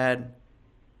 we had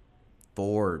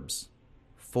Forbes.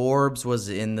 Forbes was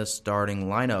in the starting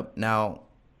lineup. Now,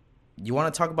 you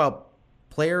want to talk about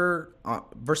player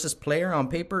versus player on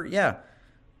paper? Yeah.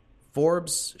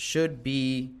 Forbes should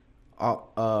be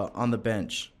on the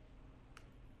bench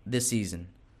this season.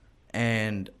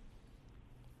 But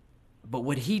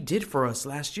what he did for us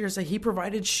last year is that he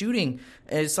provided shooting.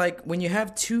 And it's like when you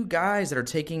have two guys that are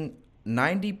taking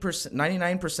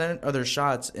 99% of their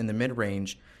shots in the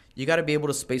mid-range, you got to be able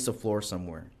to space the floor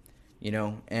somewhere,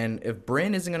 And if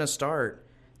Bryn isn't going to start,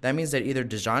 that means that either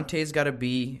DeJounte's got to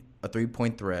be a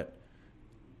 3-point threat,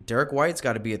 Derek White's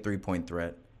got to be a 3-point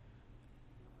threat.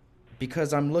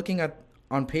 Because I'm looking at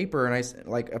on paper, and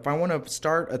if I want to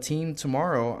start a team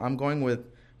tomorrow, I'm going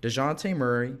with DeJounte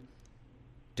Murray,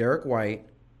 Derek White,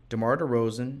 DeMar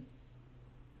DeRozan,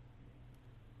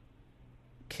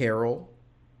 Carroll,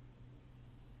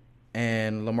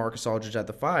 and LaMarcus Aldridge at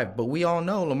the 5. But we all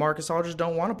know LaMarcus Aldridge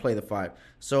don't want to play the 5.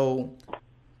 So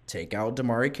take out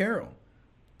DeMarre Carroll,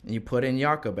 and you put in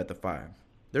Jakob at the 5.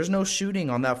 There's no shooting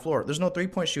on that floor. There's no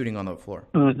 3-point shooting on the floor.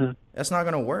 Mm-hmm. That's not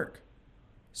going to work.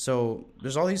 So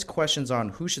there's all these questions on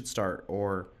who should start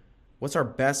or what's our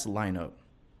best lineup,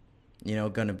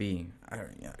 going to be.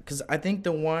 Because I think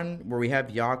the one where we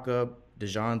have Jakob,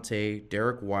 DeJounte,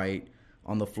 Derek White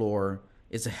on the floor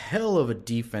is a hell of a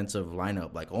defensive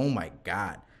lineup. Like, oh, my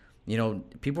God.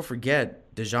 People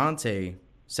forget DeJounte,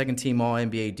 second-team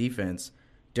All-NBA defense.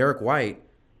 Derek White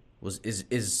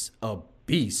is a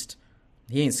beast.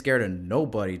 He ain't scared of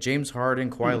nobody. James Harden,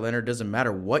 Kawhi Leonard, doesn't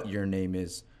matter what your name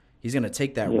is. He's going to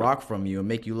take that rock from you and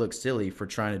make you look silly for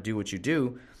trying to do what you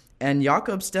do. And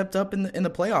Jakob stepped up in the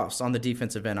playoffs on the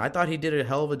defensive end. I thought he did a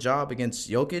hell of a job against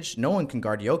Jokic. No one can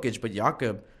guard Jokic, but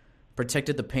Jakob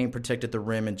protected the paint, protected the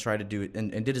rim, and tried to do it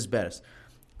and did his best.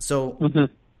 So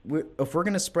if we're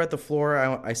going to spread the floor,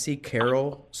 I see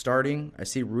Carroll starting. I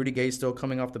see Rudy Gay still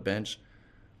coming off the bench.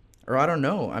 Or I don't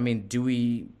know. I mean, do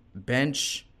we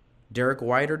bench Derek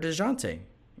White or DeJounte,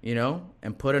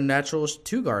 and put a natural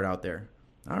 2-guard out there?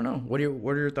 I don't know. What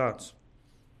are your thoughts?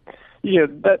 Yeah,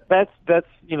 that's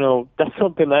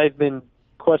something I've been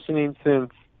questioning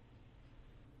since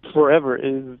forever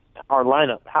is our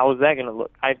lineup. How is that going to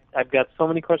look? I've got so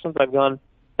many questions. I've gone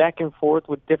back and forth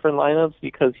with different lineups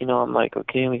because, I'm like,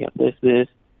 okay, we got this.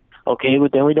 Okay,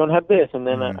 but then we don't have this. And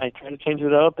then I try to change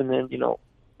it up. And then,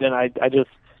 then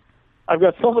I've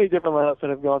got so many different lineups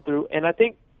that I've gone through. And I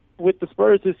think with the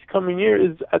Spurs this coming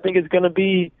year I think it's going to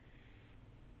be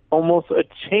almost a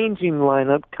changing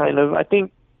lineup, kind of. I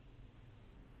think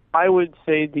I would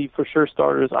say the for sure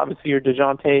starters, obviously, are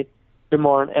DeJounte,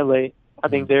 DeMar, and L.A. I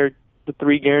think they're the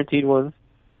 3 guaranteed ones.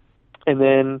 And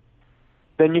then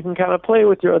you can kind of play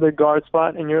with your other guard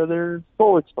spot and your other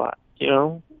forward spot.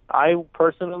 I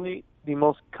personally, the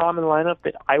most common lineup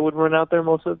that I would run out there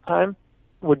most of the time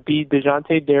would be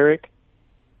DeJounte, Derek,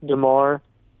 DeMar,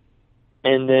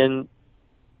 and then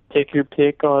take your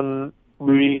pick on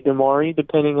Rudy DeMar,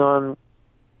 depending on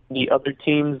the other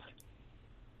team's,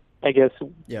 I guess,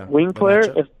 wing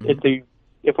player.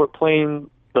 If we're playing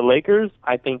the Lakers,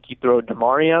 I think you throw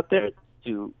DeMar out there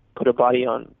to put a body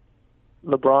on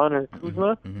LeBron or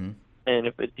Kuzma. Mm-hmm. And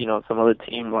if it's some other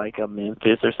team like a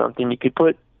Memphis or something, you could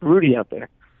put Rudy out there,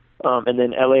 and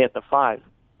then LA at the 5.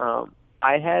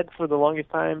 I had for the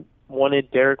longest time wanted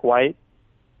Derek White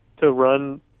to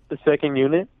run the second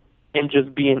unit and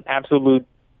just be an absolute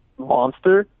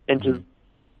monster and just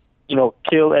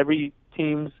kill every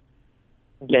team's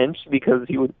bench because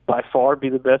he would by far be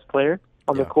the best player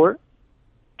on the court.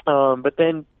 But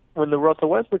then when the Russell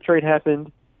Westbrook trade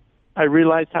happened, I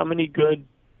realized how many good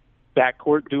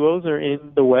backcourt duos are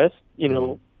in the West,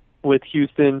 with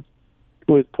Houston,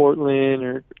 with Portland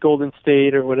or Golden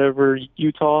State or whatever,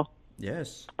 Utah.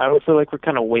 Yes. I always feel like we're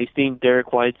kind of wasting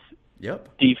Derek White's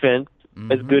defense.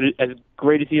 As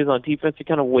great as he is on defense, you're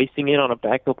kind of wasting it on a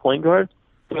backup point guard.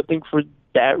 So I think for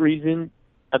that reason,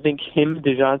 I think him,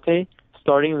 DeJounte,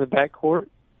 starting in the backcourt,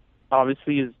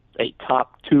 obviously is a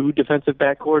top 2 defensive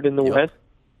backcourt in the West.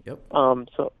 Yep.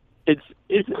 So it's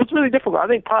really difficult. I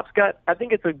think I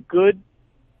think it's a good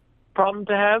problem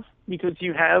to have because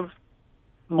you have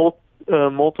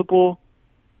multiple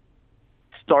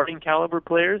starting caliber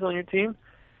players on your team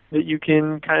that you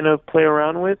can kind of play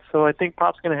around with. So I think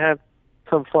Pop's going to have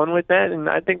some fun with that, and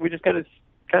I think we just got to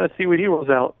kind of see what he rolls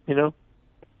out,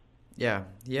 Yeah,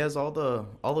 he has all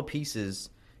the pieces.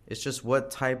 It's just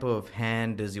what type of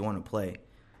hand does he want to play,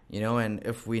 And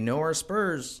if we know our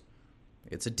Spurs,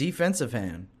 it's a defensive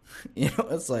hand.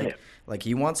 It's like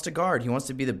he wants to guard. He wants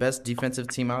to be the best defensive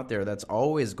team out there. That's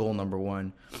always goal number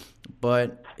 1.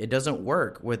 But it doesn't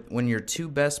work when your 2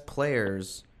 best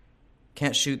players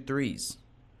can't shoot threes.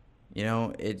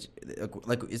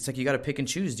 It's like you got to pick and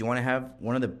choose. Do you want to have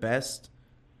one of the best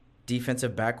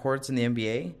defensive backcourts in the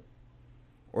NBA,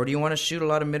 or do you want to shoot a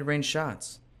lot of mid-range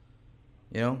shots?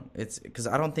 It's because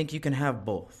I don't think you can have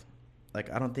both. I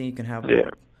don't think you can have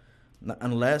both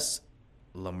unless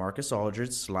LaMarcus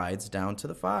Aldridge slides down to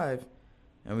the 5,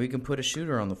 and we can put a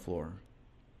shooter on the floor.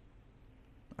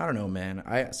 I don't know,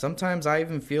 man. Sometimes I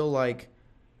even feel like,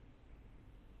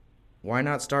 why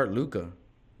not start Luka?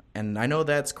 And I know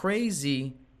that's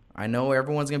crazy. I know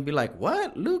everyone's gonna be like,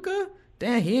 "What, Luka?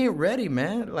 damn, he ain't ready,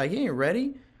 man. Like, he ain't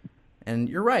ready. And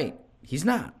you're right. He's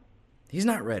not. He's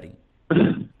not ready.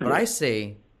 But I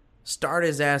say start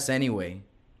his ass anyway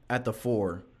at the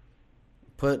 4.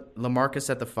 Put LaMarcus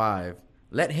at the 5.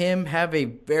 Let him have a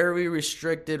very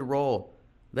restricted role.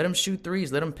 Let him shoot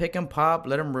threes. Let him pick and pop.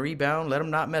 Let him rebound. Let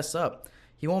him not mess up.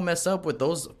 He won't mess up with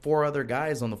those 4 other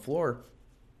guys on the floor.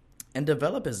 And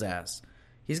develop his ass.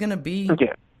 He's gonna be.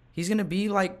 Yeah. He's gonna be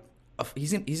like.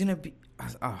 He's gonna be.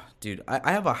 Oh, dude,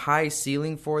 I have a high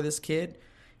ceiling for this kid.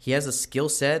 He has a skill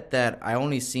set that I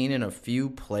only seen in a few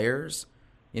players.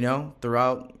 You know,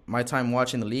 throughout my time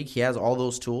watching the league, he has all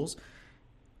those tools.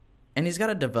 And he's got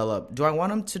to develop. Do I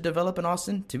want him to develop in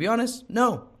Austin? To be honest,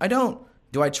 no, I don't.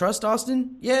 Do I trust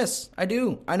Austin? Yes, I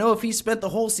do. I know if he spent the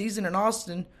whole season in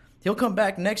Austin, he'll come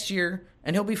back next year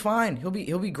and he'll be fine. He'll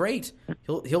be great.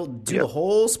 He'll do the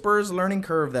whole Spurs learning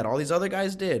curve that all these other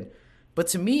guys did. But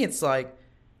to me, it's like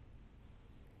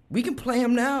we can play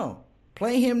him now.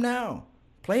 Play him now.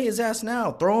 Play his ass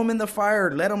now. Throw him in the fire.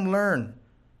 Let him learn.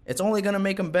 It's only gonna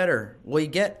make him better.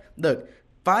 Look,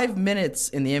 5 minutes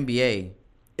in the NBA.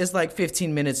 It's like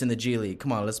 15 minutes in the G League.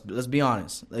 Come on, let's be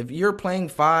honest. If you're playing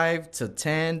 5 to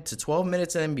 10 to 12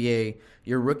 minutes in NBA,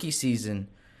 your rookie season,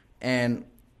 and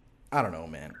I don't know,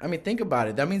 man. I mean, think about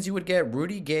it. That means you would get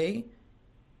Rudy Gay,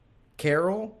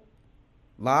 Carroll,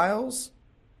 Lyles,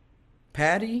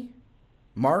 Patty,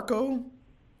 Marco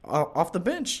off the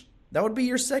bench. That would be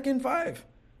your second 5.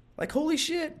 Like, holy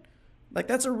shit. Like,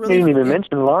 that's a really... You didn't even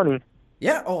mention Lonnie.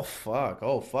 Yeah. Oh, fuck.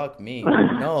 Oh, fuck me.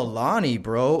 No, Lonnie,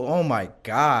 bro. Oh, my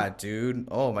God, dude.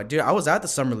 Oh, my... Dude, I was at the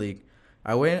Summer League.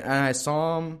 I went and I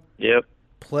saw him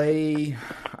play...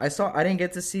 I didn't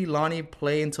get to see Lonnie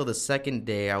play until the second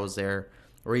day I was there,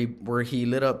 where he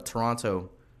lit up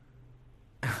Toronto.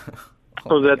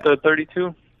 Was that the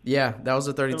 32? Yeah, that was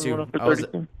the 32.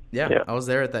 I was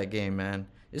there at that game, man.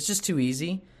 It's just too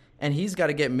easy. And he's got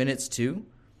to get minutes, too.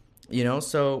 You know,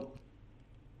 so...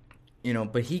 You know,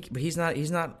 but he's not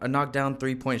a knockdown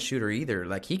 3-point shooter either.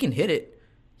 Like, he can hit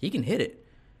it,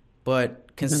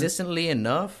 but consistently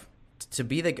enough to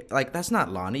be that's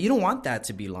not Lonnie. You don't want that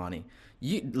to be Lonnie.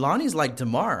 Lonnie's like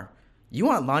DeMar. You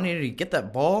want Lonnie to get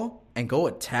that ball and go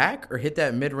attack or hit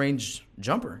that mid-range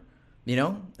jumper. You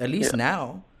know, at least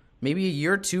now. Maybe a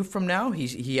year or two from now,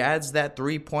 he adds that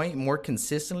 3-point more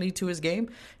consistently to his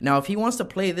game. Now, if he wants to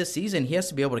play this season, he has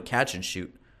to be able to catch and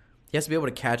shoot.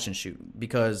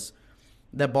 Because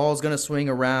that ball is going to swing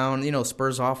around, you know,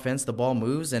 Spurs offense, the ball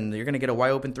moves, and you're going to get a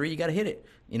wide open 3. You got to hit it.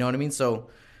 You know what I mean? So,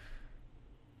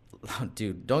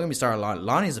 dude, don't get me started on Lonnie.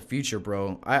 Lonnie's a future,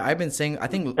 bro. I've been saying, I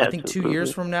think 2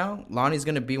 years from now, Lonnie's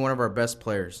going to be one of our best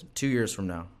players. 2 years from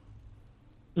now.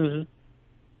 Mm-hmm.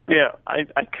 Yeah,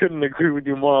 I couldn't agree with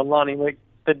you more on Lonnie. Like,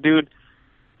 the dude,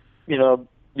 you know,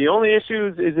 the only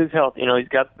issue is his health. You know, he's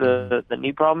got the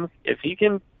knee problems. If he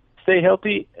can stay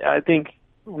healthy, I think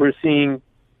we're seeing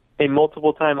a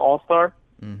multiple-time All-Star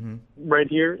right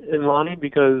here in Lonnie,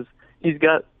 because he's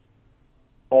got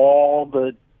all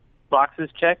the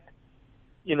boxes checked,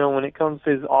 you know, when it comes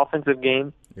to his offensive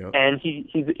game. Yep. And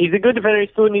he's a good defender. He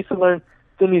still needs to learn,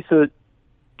 still needs to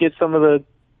get some of the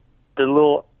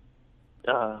little,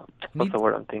 what's the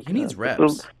word I'm thinking? He needs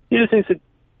reps. He just needs to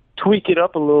tweak it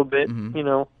up a little bit, you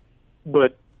know,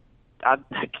 but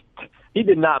he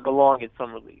did not belong in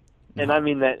Summer League. And I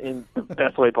mean that in the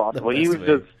best way possible. He was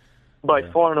just by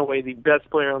far and away the best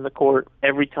player on the court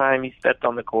every time he stepped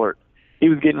on the court. He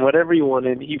was getting whatever he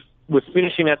wanted. He was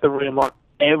finishing at the rim on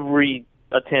every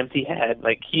attempt he had.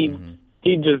 Like, he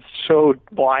just showed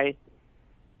why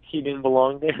he didn't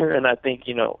belong there. And I think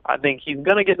he's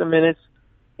going to get the minutes.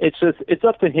 It's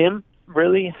up to him,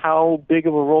 really, how big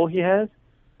of a role he has,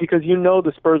 because you know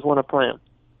the Spurs want to play him.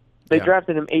 They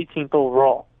drafted him 18th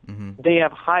overall. They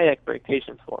have high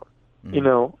expectations for him. You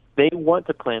know, they want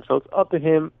to play him. So it's up to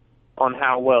him on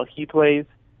how well he plays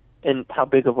and how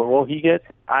big of a role he gets.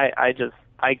 I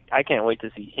can't wait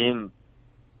to see him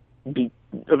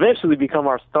eventually become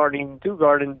our starting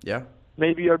 2-guard and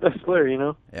maybe our best player, you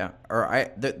know? Yeah.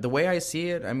 Or the way I see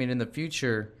it, I mean, in the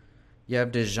future, you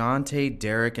have DeJounte,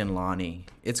 Derek, and Lonnie.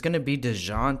 It's going to be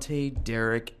DeJounte,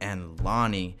 Derek, and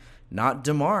Lonnie, not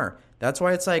DeMar. That's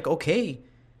why it's like, okay,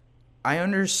 I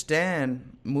understand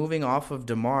moving off of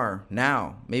DeMar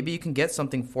now. Maybe you can get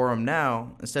something for him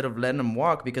now instead of letting him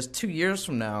walk, because 2 years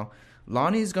from now,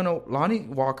 Lonnie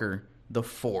Walker, the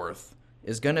 4th,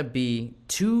 is going to be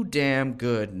too damn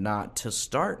good not to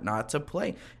start, not to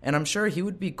play. And I'm sure he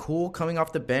would be cool coming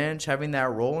off the bench, having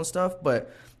that role and stuff,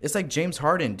 but it's like James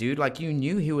Harden, dude. Like, you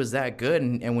knew he was that good,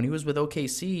 and when he was with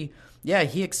OKC, yeah,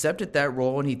 he accepted that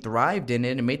role and he thrived in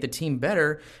it and made the team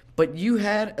better. But you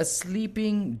had a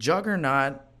sleeping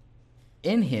juggernaut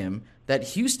in him that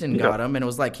Houston got him, and it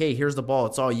was like, hey, here's the ball,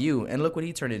 it's all you, and look what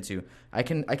he turned into. I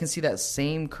can see that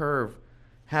same curve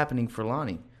happening for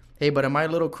Lonnie. Hey, but am I a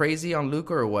little crazy on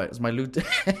Luka or what? Is my Luka?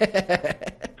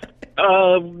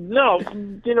 No,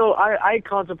 I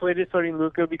contemplated starting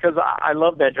Luka because I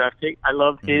love that draft pick. I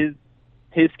love his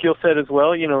skill set as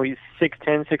well. He's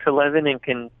 6'10", 6'11", and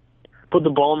can put the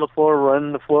ball on the floor,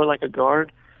 run the floor like a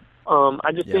guard.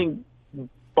 I just think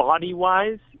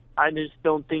body-wise, I just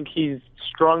don't think he's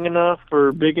strong enough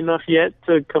or big enough yet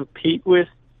to compete with,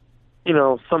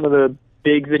 some of the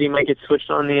bigs that he might get switched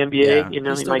on in the NBA. He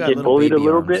might get bullied a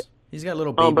little bit. He's got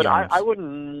little baby but arms. I would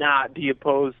not be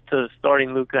opposed to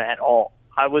starting Luka at all.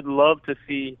 I would love to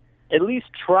see at least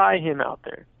try him out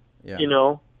there. Yeah.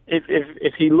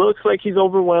 If he looks like he's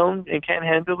overwhelmed and can't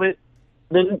handle it,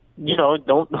 then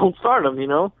don't start him.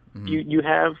 You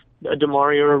have a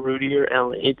DeMario or a Rudy or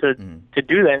LA to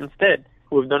do that instead,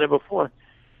 who have done it before.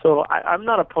 So I'm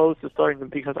not opposed to starting him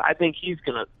because I think he's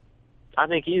gonna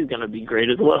be great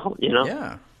as well.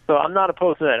 Yeah. So I'm not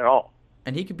opposed to that at all.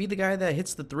 And he could be the guy that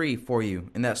hits the three for you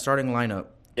in that starting lineup.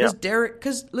 Because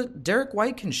Derek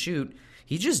White can shoot.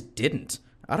 He just didn't.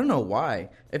 I don't know why.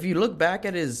 If you look back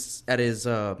at his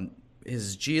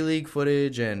G League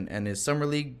footage and his Summer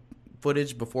League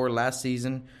footage before last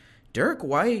season, Derek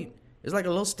White is like a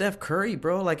little Steph Curry,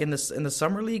 bro. Like in the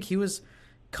Summer League, he was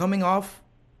coming off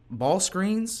ball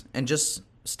screens and just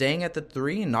staying at the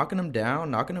three and knocking them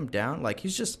down. Like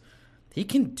he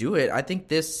can do it. I think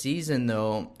this season,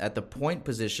 though, at the point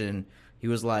position, he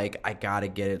was like, I got to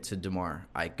get it to DeMar.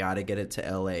 I got to get it to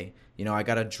L.A. I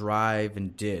got to drive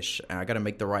and dish, and I got to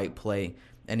make the right play.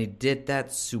 And he did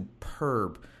that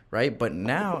superb, right? But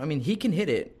now, he can hit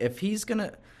it. If he's going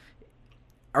to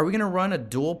 – are we going to run a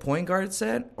dual point guard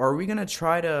set, or are we going to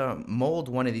try to mold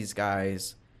one of these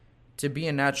guys to be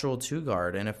a natural two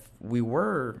guard? And if we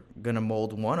were going to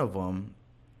mold one of them,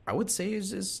 I would say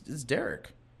is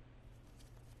Derek.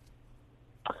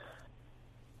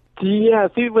 Yeah,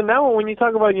 see, but now when you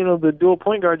talk about, the dual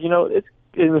point guard, it's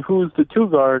who's the two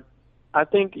guard, I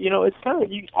think, it's kind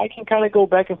of, I can kind of go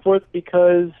back and forth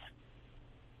because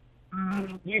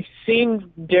you've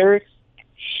seen Derek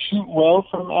shoot well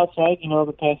from outside,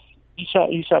 the past, he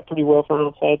shot pretty well from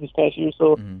outside this past year,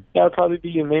 so that would probably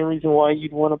be the main reason why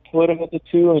you'd want to put him at the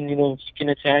two, and, he can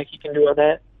attack, he can do all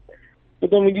that.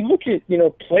 But then when you look at,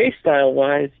 play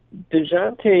style-wise,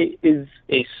 DeJounte is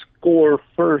a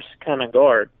score-first kind of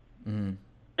guard.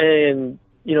 And,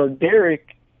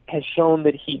 Derek has shown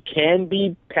that he can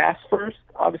be pass first.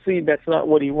 Obviously, that's not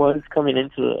what he was coming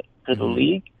into the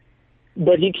league,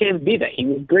 but he can be that. He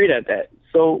was great at that.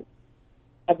 So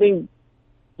I think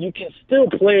you can still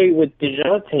play with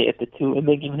DeJounte at the two and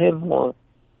making him more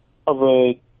of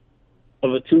a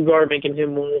two guard, making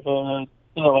him more of a,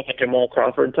 like a Jamal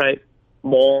Crawford type,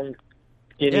 long.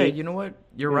 Yeah, you know what?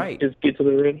 You're right. Just get to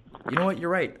the ring. You know what? You're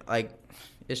right. Like,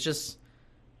 it's just,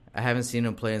 I haven't seen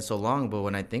him play in so long, but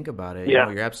when I think about it,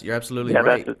 you're absolutely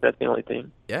right. That's the only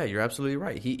thing. Yeah, you're absolutely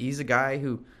right. He's a guy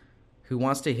who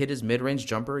wants to hit his mid-range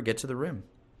jumper, get to the rim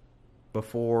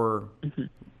before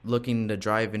looking to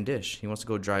drive and dish. He wants to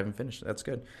go drive and finish. That's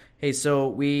good. Hey, so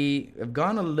we have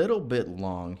gone a little bit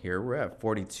long here. We're at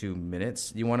 42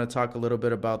 minutes. You want to talk a little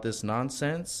bit about this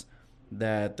nonsense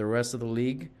that the rest of the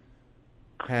league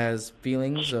has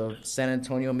feelings of San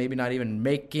Antonio maybe not even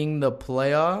making the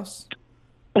playoffs?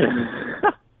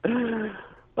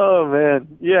 Oh man,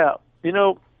 yeah.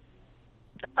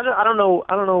 I don't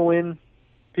know when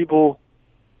people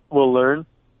will learn.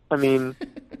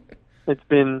 It's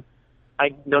been, I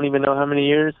don't even know how many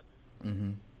years.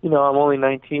 I'm only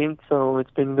 19, so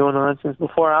it's been going on since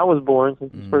before I was born,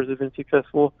 since the Spurs have been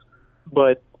successful.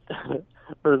 But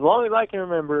for as long as I can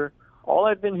remember, all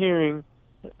I've been hearing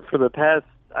for the past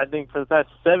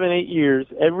 7-8 years,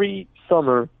 every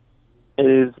summer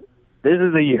is, this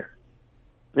is the year.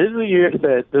 This is the year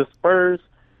that the Spurs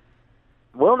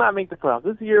will not make the playoffs.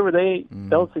 This is the year where they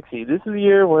don't succeed. This is the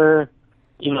year where,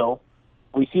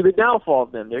 we see the downfall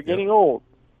of them. They're getting old.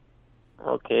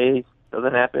 Okay,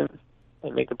 doesn't happen. They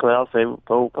make the playoffs. They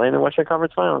go play in the Western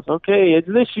Conference Finals. Okay, it's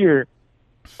this year.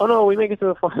 Oh, no, we make it to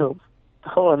the finals.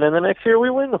 Oh, and then the next year we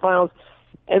win the finals.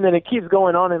 And then it keeps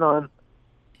going on and on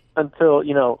until,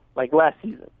 like last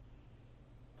season.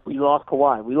 We lost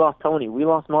Kawhi. We lost Tony. We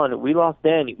lost Manu. We lost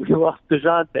Danny. We lost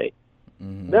DeJounte.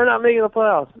 They're not making the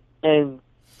playoffs. And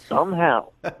somehow,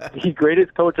 the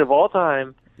greatest coach of all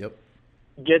time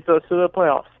gets us to the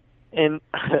playoffs. And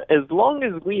as long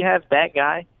as we have that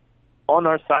guy on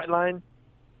our sideline,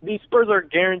 the Spurs are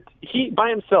guaranteed. He, by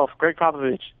himself, Greg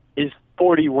Popovich, is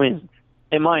 40 wins,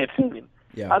 in my opinion.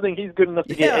 Yeah. I think he's good enough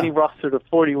to Yeah. get any roster to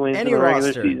 40 wins Any in the regular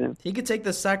roster. season. He could take the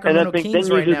And Sacramento I think Kings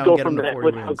then you right just now go and get from them to that 40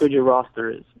 with wins. how good your roster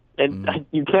is. And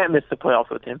you can't miss the playoffs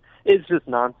with him. It's just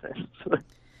nonsense.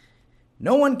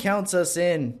 No one counts us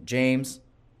in, James.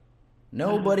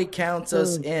 Nobody counts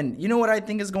us in. You know what I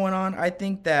think is going on? I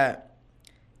think that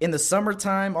in the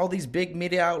summertime, all these big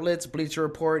media outlets, Bleacher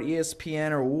Report,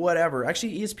 ESPN, or whatever.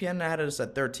 Actually, ESPN had us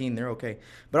at 13. They're okay.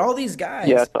 But all these guys,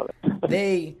 Yeah, I saw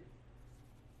that.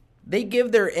 they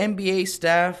give their NBA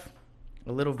staff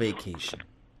a little vacation.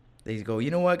 They go, you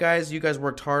know what, guys? You guys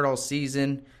worked hard all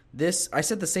season. I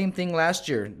said the same thing last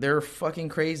year. They're fucking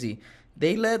crazy.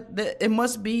 It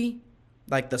must be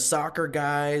like the soccer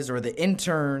guys or the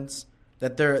interns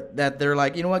that they're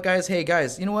like, you know what, guys? Hey,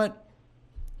 guys, you know what?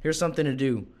 Here's something to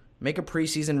do. Make a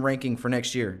preseason ranking for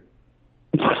next year.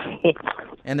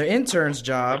 And their intern's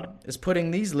job is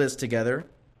putting these lists together.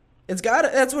 That's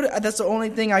the only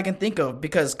thing I can think of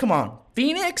because come on,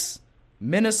 Phoenix,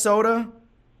 Minnesota,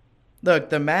 look,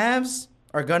 the Mavs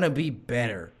are gonna be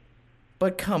better.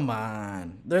 But come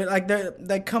on.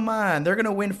 Come on. They're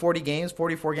gonna win 40 games,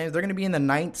 44 games. They're gonna be in the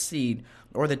 9th seed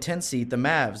or the 10th seed, the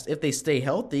Mavs, if they stay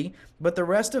healthy. But the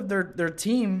rest of their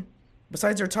team,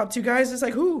 besides their top 2 guys, it's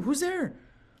like who's there?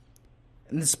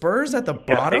 And the Spurs at the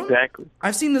bottom? Yeah, exactly.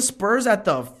 I've seen the Spurs at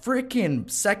the freaking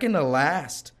second to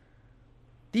last.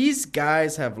 These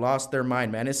guys have lost their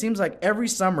mind, man. It seems like every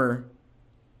summer,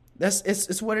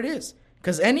 it's what it is.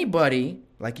 Because anybody,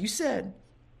 like you said,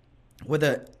 with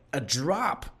a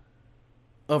drop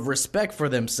of respect for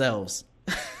themselves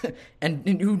and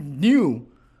who knew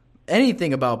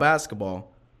anything about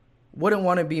basketball wouldn't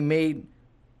want to be made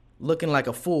looking like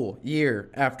a fool year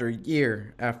after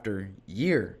year after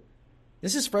year.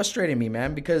 This is frustrating me,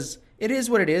 man, because it is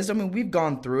what it is. I mean, we've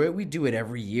gone through it. We do it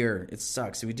every year. It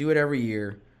sucks. We do it every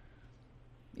year.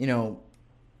 You know,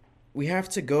 we have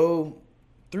to go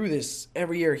through this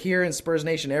every year here in Spurs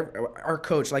Nation. Our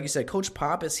coach, like you said, Coach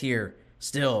Pop is here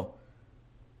still.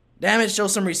 Damn it, show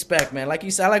some respect, man. Like you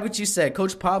said, I like what you said.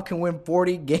 Coach Pop can win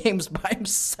 40 games by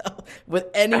himself with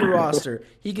any roster.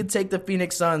 He could take the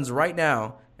Phoenix Suns right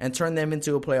now and turn them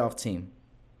into a playoff team.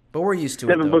 But we're used to it,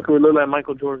 though. Devin Booker would look like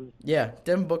Michael Jordan. Yeah,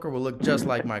 Devin Booker will look just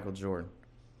like Michael Jordan.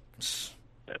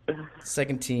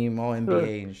 Second team, all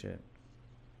NBA and shit.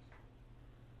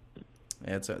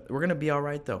 Yeah, we're going to be all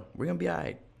right, though. We're going to be all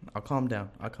right. I'll calm down.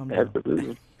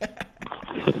 Absolutely.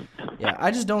 Yeah,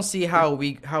 I just don't see how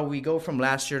we go from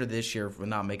last year to this year for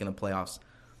not making the playoffs.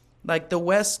 Like the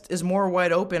West is more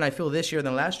wide open, I feel, this year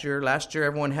than last year. Last year,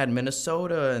 everyone had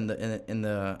Minnesota in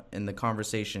the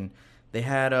conversation. They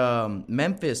had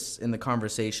Memphis in the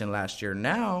conversation last year.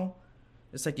 Now,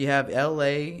 it's like you have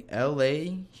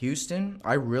L.A., Houston.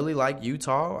 I really like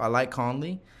Utah. I like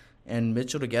Conley and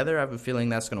Mitchell together. I have a feeling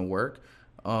that's going to work.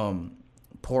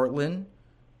 Portland,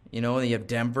 and then you have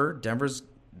Denver.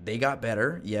 They got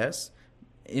better, yes.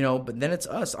 But then it's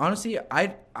us. Honestly,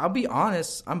 I'll be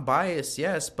honest. I'm biased,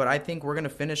 yes, but I think we're going to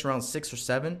finish around 6 or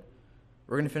 7.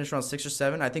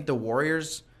 I think the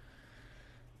Warriors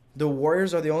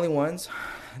are the only ones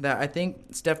that I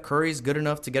think Steph Curry's good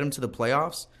enough to get them to the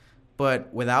playoffs.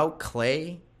 But without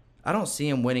Clay, I don't see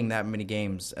him winning that many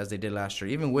games as they did last year.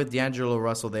 Even with D'Angelo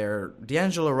Russell there,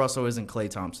 D'Angelo Russell isn't Klay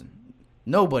Thompson.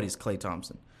 Nobody's Klay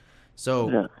Thompson.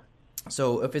 So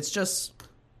if it's just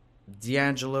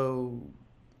D'Angelo,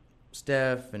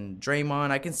 Steph, and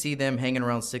Draymond, I can see them hanging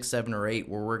around 6, 7, or 8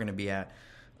 where we're going to be at.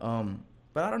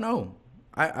 But I don't know.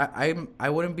 I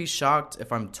wouldn't be shocked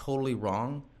if I'm totally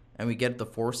wrong and we get the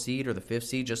 4th seed or the 5th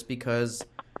seed just because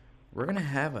we're going to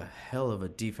have a hell of a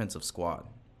defensive squad.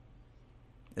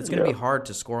 It's going to be hard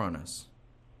to score on us.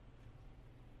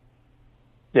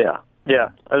 Yeah.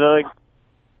 I like,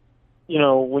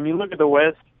 when you look at the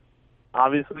West,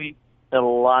 obviously a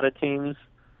lot of teams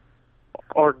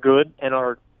are good and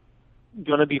are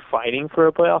going to be fighting for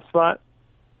a playoff spot.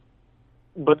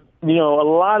 But,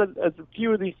 a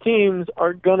few of these teams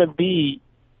are going to be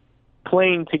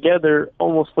playing together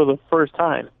almost for the first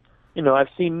time. I've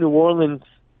seen New Orleans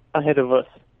ahead of us.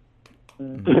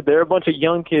 They're a bunch of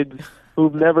young kids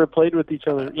who've never played with each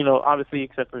other, obviously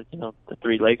except for, the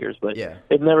 3 Lakers. But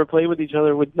they've never played with each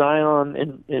other with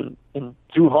Zion and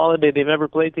Drew Holiday. They've never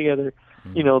played together.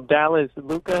 Dallas,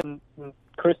 Luka and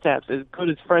Kristaps, as good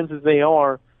as friends as they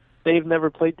are, they've never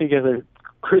played together.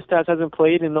 Kristaps hasn't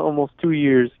played in almost 2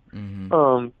 years.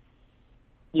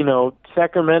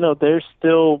 Sacramento, they're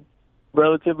still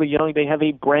relatively young. They have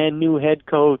a brand new head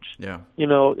coach.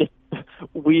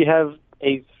 We have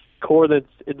a core that's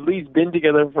at least been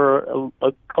together for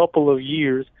a couple of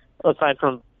years, aside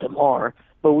from DeMar.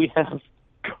 But we have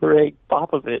Greg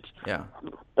Popovich. Yeah,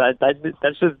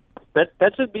 that's just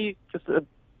That should be just a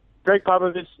Greg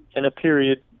Popovich and a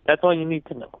period. That's all you need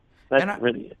to know. That's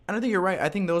really it. And I think you're right. I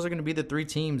think those are going to be the three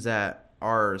teams that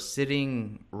are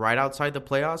sitting right outside the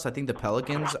playoffs. I think the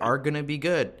Pelicans are going to be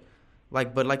good.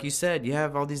 But like you said, you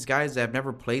have all these guys that have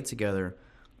never played together,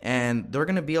 and they're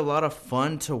going to be a lot of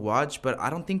fun to watch, but I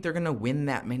don't think they're going to win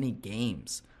that many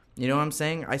games. You know what I'm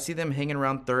saying? I see them hanging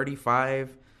around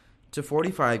 35 to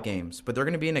 45 games, but they're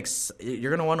going to be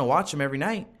you're going to want to watch them every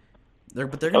night.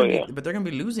 But they're going to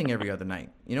be losing every other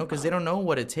night, because they don't know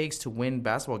what it takes to win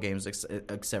basketball games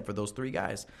except for those three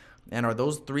guys. And are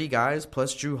those three guys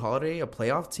plus Jrue Holiday a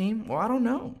playoff team? Well, I don't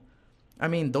know. I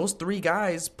mean, those three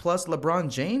guys plus LeBron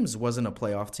James wasn't a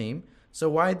playoff team. So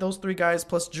why those three guys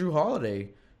plus Jrue Holiday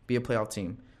be a playoff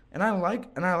team? And I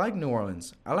like New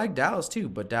Orleans. I like Dallas too,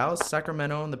 but Dallas,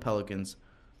 Sacramento, and the Pelicans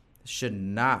should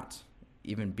not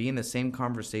even be in the same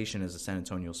conversation as the San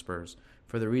Antonio Spurs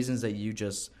for the reasons that you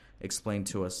just explained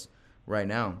to us right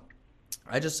now.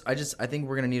 I think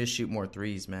we're gonna need to shoot more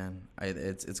threes, man.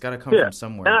 It's got to come from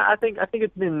somewhere. And I think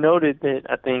it's been noted that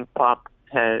I think Pop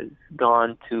has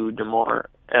gone to DeMar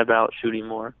about shooting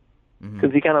more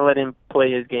because he kind of let him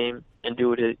play his game and do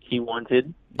what he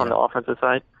wanted on the offensive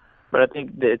side. But I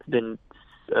think that it's been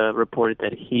reported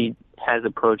that he has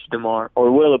approached DeMar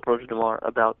or will approach DeMar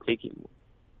about taking more.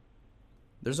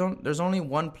 There's only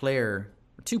one player,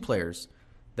 or two players,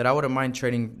 that I wouldn't mind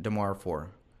trading DeMar for.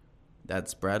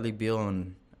 That's Bradley Beal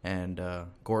and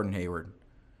Gordon Hayward.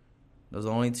 Those are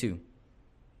the only two.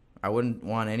 I wouldn't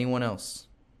want anyone else.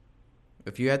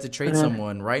 If you had to trade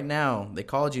someone right now, they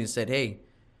called you and said, hey,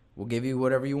 we'll give you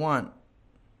whatever you want,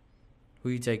 who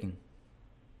are you taking?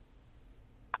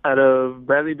 Out of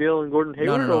Bradley Beal and Gordon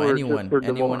Hayward? No, or anyone. Just for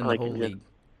Anyone in the DeMar, whole league.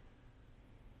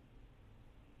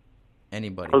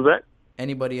 Anybody. Was that?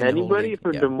 Anybody in the whole league.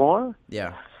 For DeMar?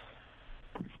 Yeah.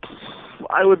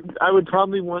 I would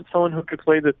probably want someone who could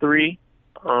play the three,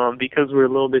 because we're a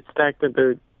little bit stacked at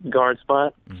the guard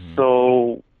spot. Mm-hmm.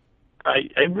 So I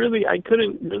really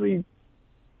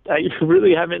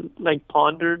haven't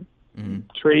pondered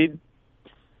trade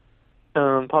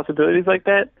possibilities like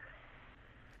that.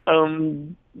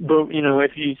 But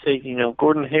if you say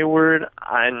Gordon Hayward,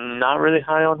 I'm not really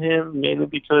high on him, mainly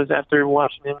because after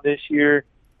watching him this year,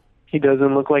 he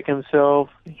doesn't look like himself.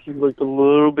 He looked a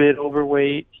little bit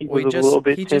overweight. He was a little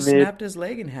bit timid. He just snapped his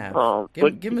leg in half.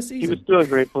 Give him a season. He was still a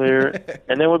great player.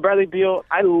 And then with Bradley Beal,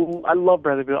 I love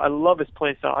Bradley Beal. I love his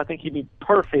play style. I think he'd be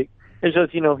perfect. It's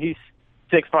just, he's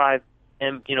 6'5",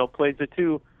 and, plays the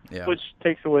two, which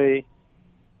takes away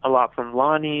a lot from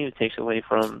Lonnie. It takes away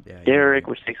from Derek,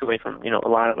 which takes away from, a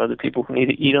lot of other people who need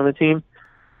to eat on the team.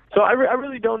 So I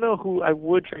really don't know who I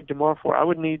would trade DeMar for. I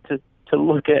would need to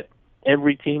look at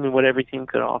every team and what every team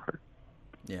could offer.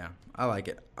 Yeah, I like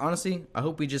it. Honestly, I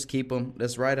hope we just keep him.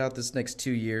 Let's ride out this next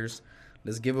 2 years.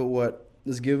 Let's give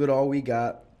it all we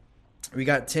got. We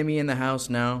got Timmy in the house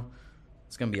now.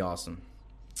 It's going to be awesome.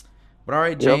 But all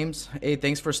right, James. Yep. Hey,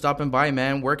 thanks for stopping by,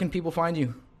 man. Where can people find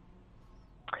you?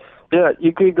 Yeah,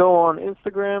 you could go on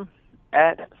Instagram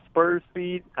at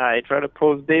SpursFeed. I try to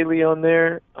post daily on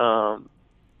there.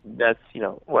 That's,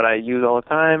 what I use all the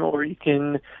time. Or you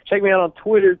can check me out on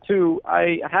Twitter, too.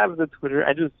 I have the Twitter.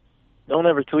 I just don't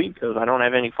ever tweet because I don't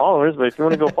have any followers. But if you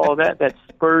want to go follow that, that's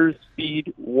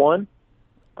SpursFeed1.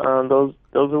 Those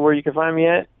are where you can find me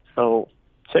at. So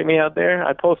check me out there.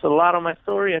 I post a lot on my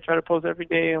story. I try to post every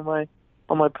day on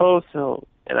my posts.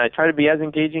 And I try to be as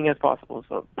engaging as possible.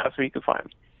 So that's where you can find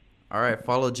me. All right,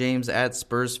 follow James at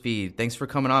SpursFeed. Thanks for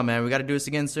coming on, man. We got to do this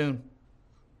again soon.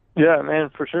 Yeah,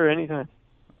 man, for sure, anytime.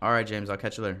 All right, James, I'll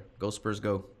catch you later. Go Spurs,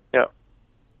 go. Yeah.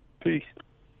 Peace.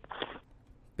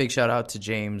 Big shout out to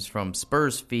James from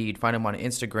SpursFeed. Find him on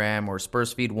Instagram or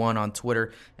SpursFeed1 on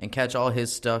Twitter and catch all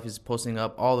his stuff. He's posting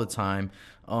up all the time.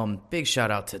 Big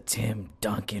shout out to Tim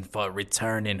Duncan for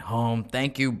returning home.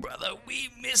 Thank you, brother. We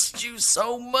missed you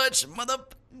so much, mother.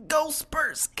 Go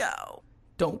Spurs, go.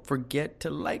 Don't forget to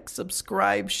like,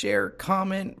 subscribe, share,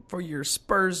 comment for your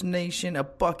Spurs Nation, a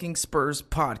Bucking Spurs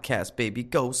podcast, baby.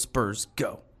 Go Spurs,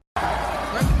 go.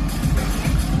 That's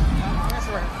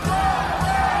right.